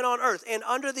heaven and on earth and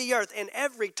under the earth, and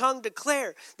every tongue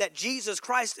declare that Jesus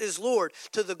Christ is Lord,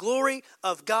 to the glory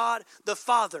of God the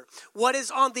Father. What is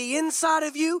on the inside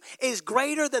of you is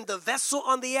greater than the vessel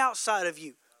on the outside of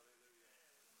you.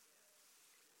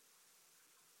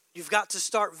 You've got to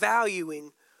start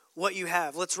valuing what you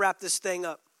have. Let's wrap this thing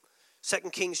up. 2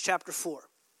 Kings chapter 4.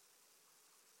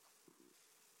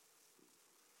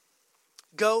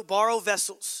 Go borrow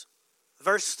vessels,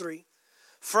 verse 3,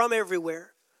 from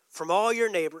everywhere, from all your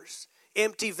neighbors,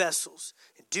 empty vessels.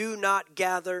 Do not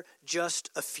gather just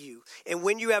a few. And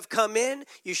when you have come in,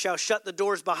 you shall shut the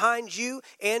doors behind you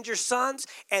and your sons,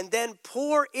 and then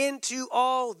pour into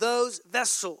all those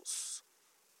vessels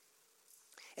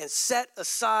and set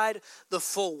aside the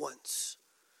full ones.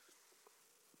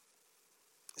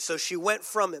 So she went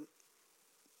from him,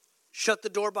 shut the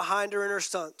door behind her and her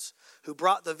sons, who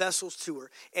brought the vessels to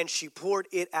her, and she poured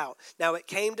it out. Now it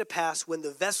came to pass, when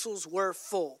the vessels were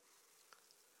full,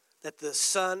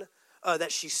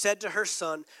 that she said to her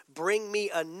son, bring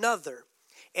me another.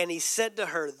 And he said to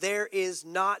her, there is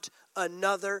not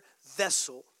another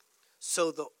vessel.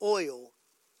 So the oil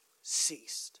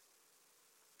ceased.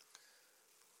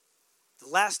 The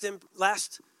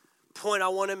last point I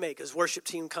want to make as worship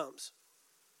team comes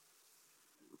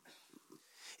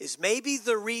is maybe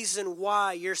the reason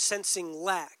why you're sensing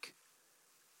lack,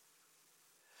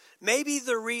 maybe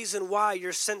the reason why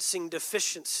you're sensing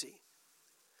deficiency,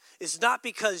 is not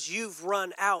because you've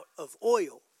run out of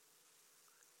oil,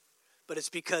 but it's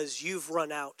because you've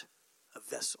run out of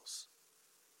vessels.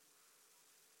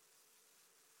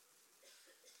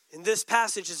 In this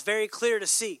passage, it's very clear to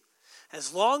see,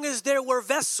 as long as there were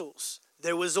vessels,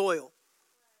 there was oil.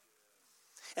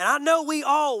 And I know we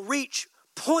all reach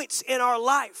points in our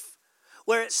life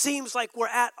where it seems like we're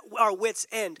at our wits'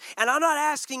 end. And I'm not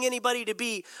asking anybody to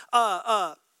be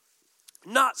not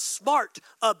smart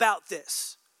about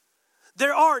this.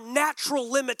 There are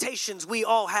natural limitations we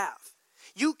all have.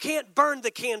 You can't burn the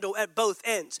candle at both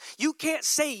ends. You can't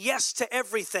say yes to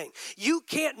everything. You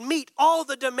can't meet all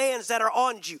the demands that are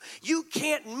on you. You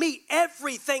can't meet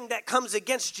everything that comes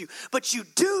against you. But you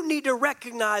do need to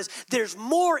recognize there's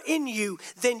more in you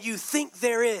than you think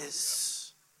there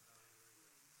is.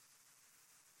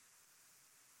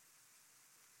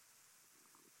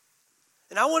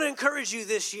 And I want to encourage you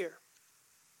this year.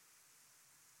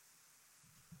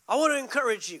 I want to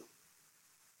encourage you.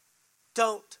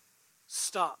 Don't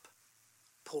stop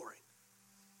pouring.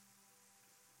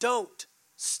 Don't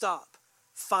stop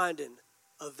finding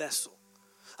a vessel.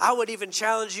 I would even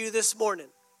challenge you this morning.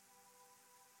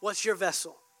 What's your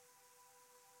vessel?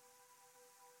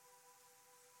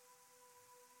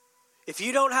 If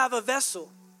you don't have a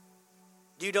vessel,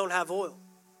 you don't have oil.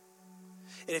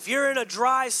 And if you're in a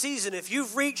dry season, if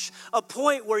you've reached a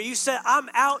point where you said, I'm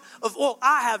out of oil,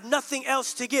 I have nothing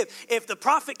else to give. If the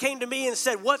prophet came to me and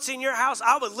said, what's in your house?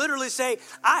 I would literally say,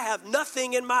 I have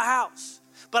nothing in my house.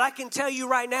 But I can tell you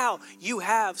right now, you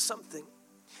have something.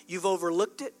 You've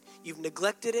overlooked it, you've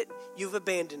neglected it, you've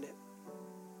abandoned it.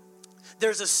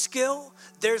 There's a skill,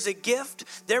 there's a gift.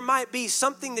 There might be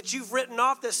something that you've written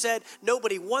off that said,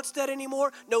 nobody wants that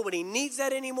anymore. Nobody needs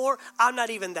that anymore. I'm not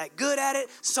even that good at it.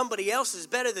 Somebody else is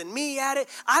better than me at it.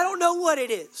 I don't know what it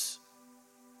is.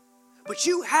 But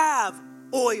you have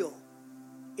oil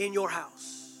in your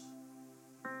house.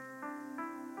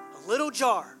 A little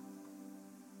jar.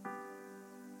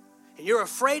 And you're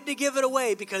afraid to give it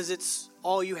away because it's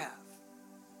all you have.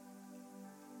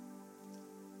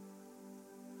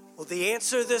 Well, the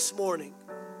answer this morning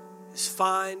is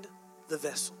find the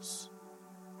vessels.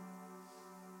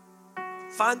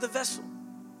 Find the vessel.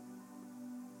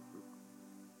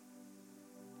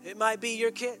 It might be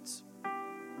your kids.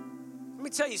 Let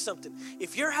me tell you something.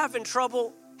 If you're having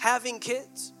trouble having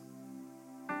kids,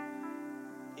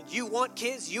 and you want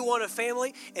kids, you want a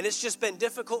family, and it's just been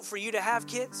difficult for you to have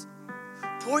kids,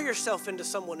 pour yourself into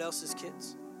someone else's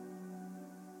kids.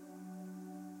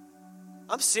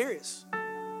 I'm serious.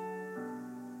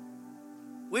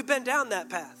 We've been down that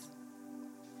path.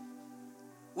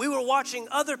 We were watching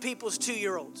other people's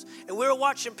 2-year-olds, and we were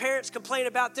watching parents complain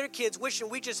about their kids wishing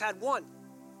we just had one.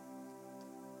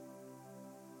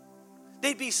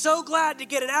 They'd be so glad to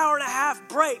get an hour and a half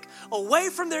break away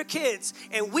from their kids,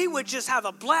 and we would just have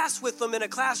a blast with them in a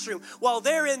classroom while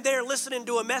they're in there listening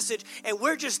to a message, and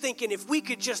we're just thinking if we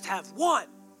could just have one.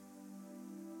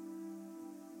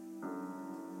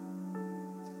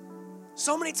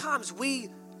 So many times we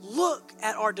look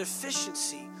at our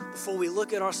deficiency before we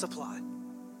look at our supply.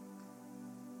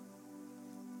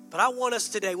 But I want us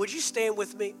today, would you stand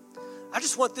with me? I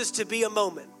just want this to be a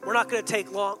moment. We're not going to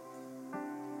take long.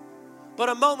 But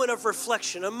a moment of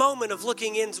reflection, a moment of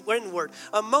looking inward,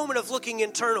 a moment of looking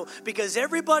internal, because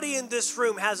everybody in this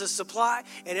room has a supply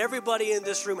and everybody in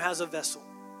this room has a vessel.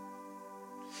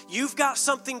 You've got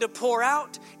something to pour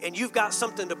out and you've got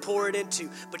something to pour it into,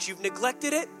 but you've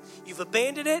neglected it, you've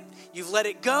abandoned it, you've let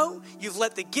it go, you've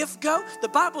let the gift go. The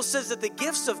Bible says that the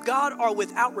gifts of God are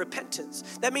without repentance.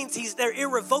 That means they're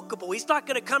irrevocable. He's not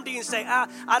going to come to you and say,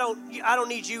 I don't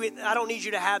need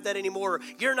you to have that anymore, or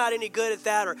you're not any good at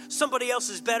that, or somebody else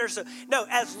is better. So no,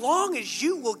 as long as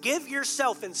you will give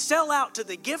yourself and sell out to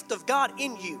the gift of God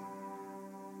in you.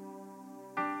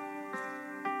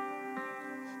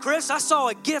 Chris, I saw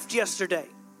a gift yesterday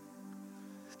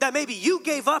that maybe you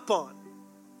gave up on.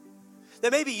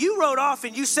 That maybe you wrote off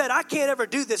and you said, I can't ever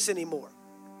do this anymore.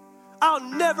 I'll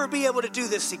never be able to do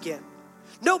this again.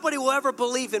 Nobody will ever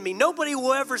believe in me. Nobody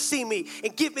will ever see me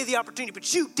and give me the opportunity.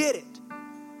 But you did it.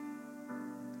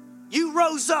 You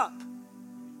rose up.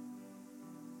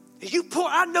 And you pour.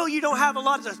 I know you don't have a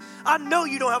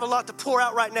lot to pour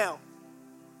out right now.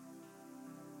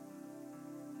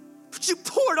 But you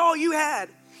poured all you had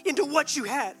into what you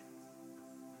had.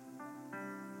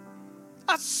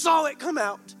 I saw it come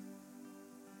out.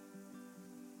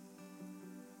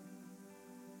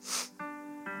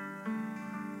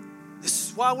 This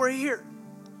is why we're here.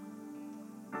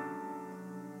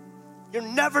 You're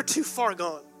never too far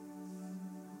gone.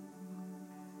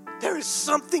 There is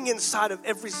something inside of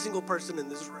every single person in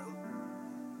this room.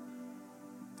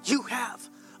 You have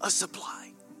a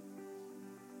supply.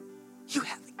 You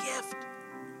have the gift.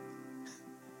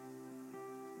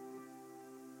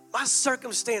 My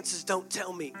circumstances don't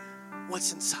tell me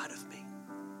what's inside of me.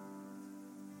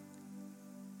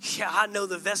 Yeah, I know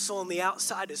the vessel on the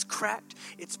outside is cracked.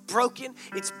 It's broken.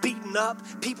 It's beaten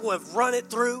up. People have run it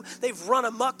through. They've run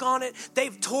amok on it.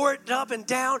 They've tore it up and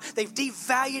down. They've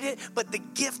devalued it. But the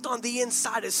gift on the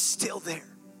inside is still there.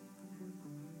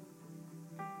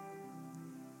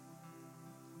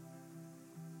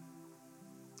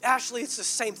 Ashley, it's the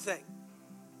same thing.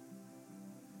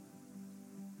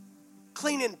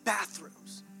 Cleaning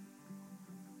bathrooms.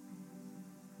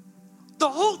 The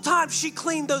whole time she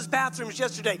cleaned those bathrooms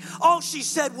yesterday, all she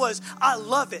said was, I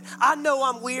love it. I know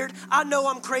I'm weird. I know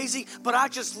I'm crazy, but I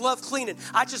just love cleaning.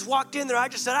 I just walked in there. I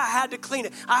just said I had to clean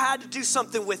it. I had to do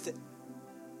something with it.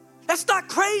 That's not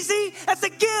crazy. That's a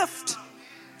gift.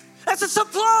 That's a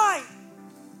supply.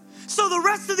 So the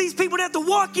rest of these people would have to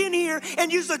walk in here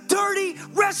and use a dirty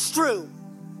restroom.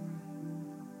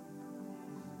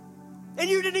 And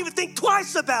you didn't even think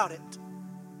twice about it.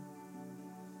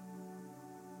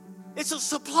 It's a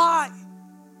supply.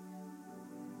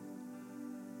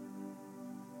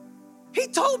 He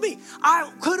told me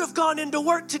I could have gone into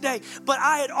work today, but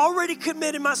I had already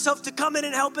committed myself to coming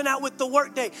and helping out with the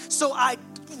work day. So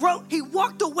he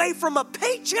walked away from a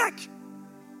paycheck.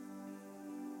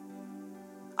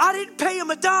 I didn't pay him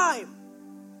a dime.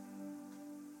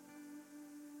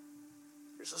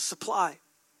 There's a supply.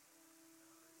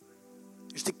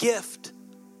 There's the gift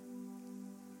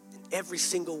in every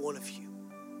single one of you.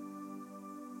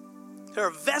 There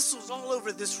are vessels all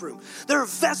over this room. There are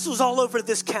vessels all over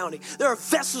this county. There are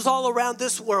vessels all around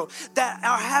this world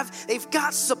that they've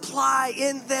got supply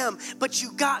in them, but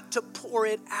you got to pour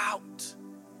it out.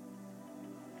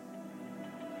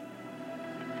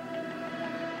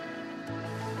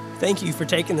 Thank you for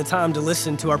taking the time to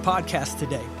listen to our podcast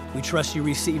today. We trust you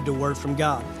received a word from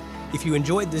God. If you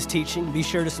enjoyed this teaching, be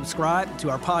sure to subscribe to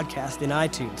our podcast in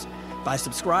iTunes. By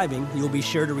subscribing, you'll be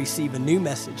sure to receive a new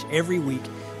message every week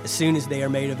as soon as they are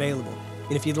made available.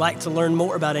 And if you'd like to learn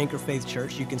more about Anchor Faith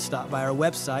Church, you can stop by our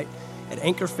website at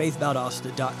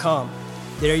anchorfaithvaldosta.com.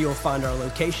 There you'll find our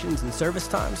locations and service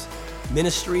times,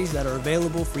 ministries that are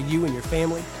available for you and your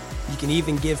family. You can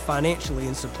even give financially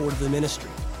in support of the ministry.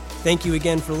 Thank you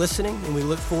again for listening, and we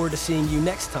look forward to seeing you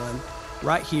next time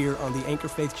right here on the Anchor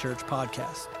Faith Church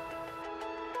podcast.